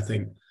addresses. But I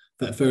think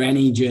that for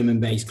any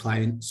German-based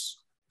clients,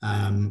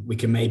 we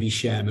can maybe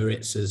share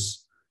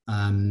Maritz's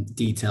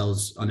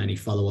details on any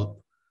follow-up.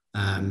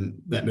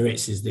 But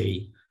Maritz is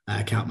the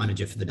account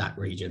manager for the DACH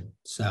region.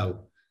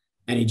 So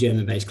any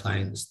German-based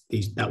clients,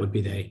 he would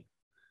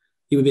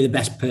be the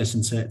best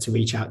person to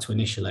reach out to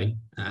initially.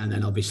 And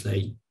then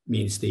obviously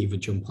me and Steve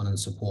would jump on and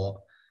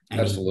support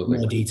any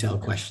more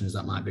detailed questions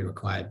that might be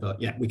required.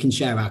 But yeah, we can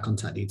share our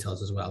contact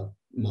details as well.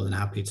 More than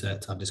happy to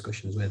have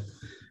discussions with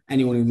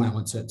anyone who might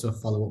want to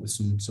follow up with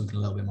something a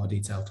little bit more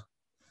detailed.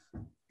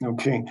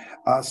 Okay,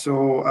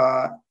 so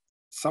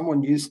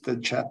someone used the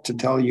chat to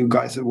tell you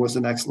guys it was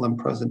an excellent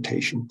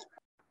presentation.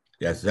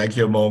 Yes, thank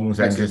you, Morgan.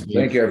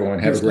 Thank you, everyone.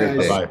 Have a great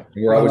day. Bye.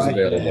 We're always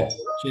available.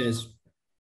 Cheers.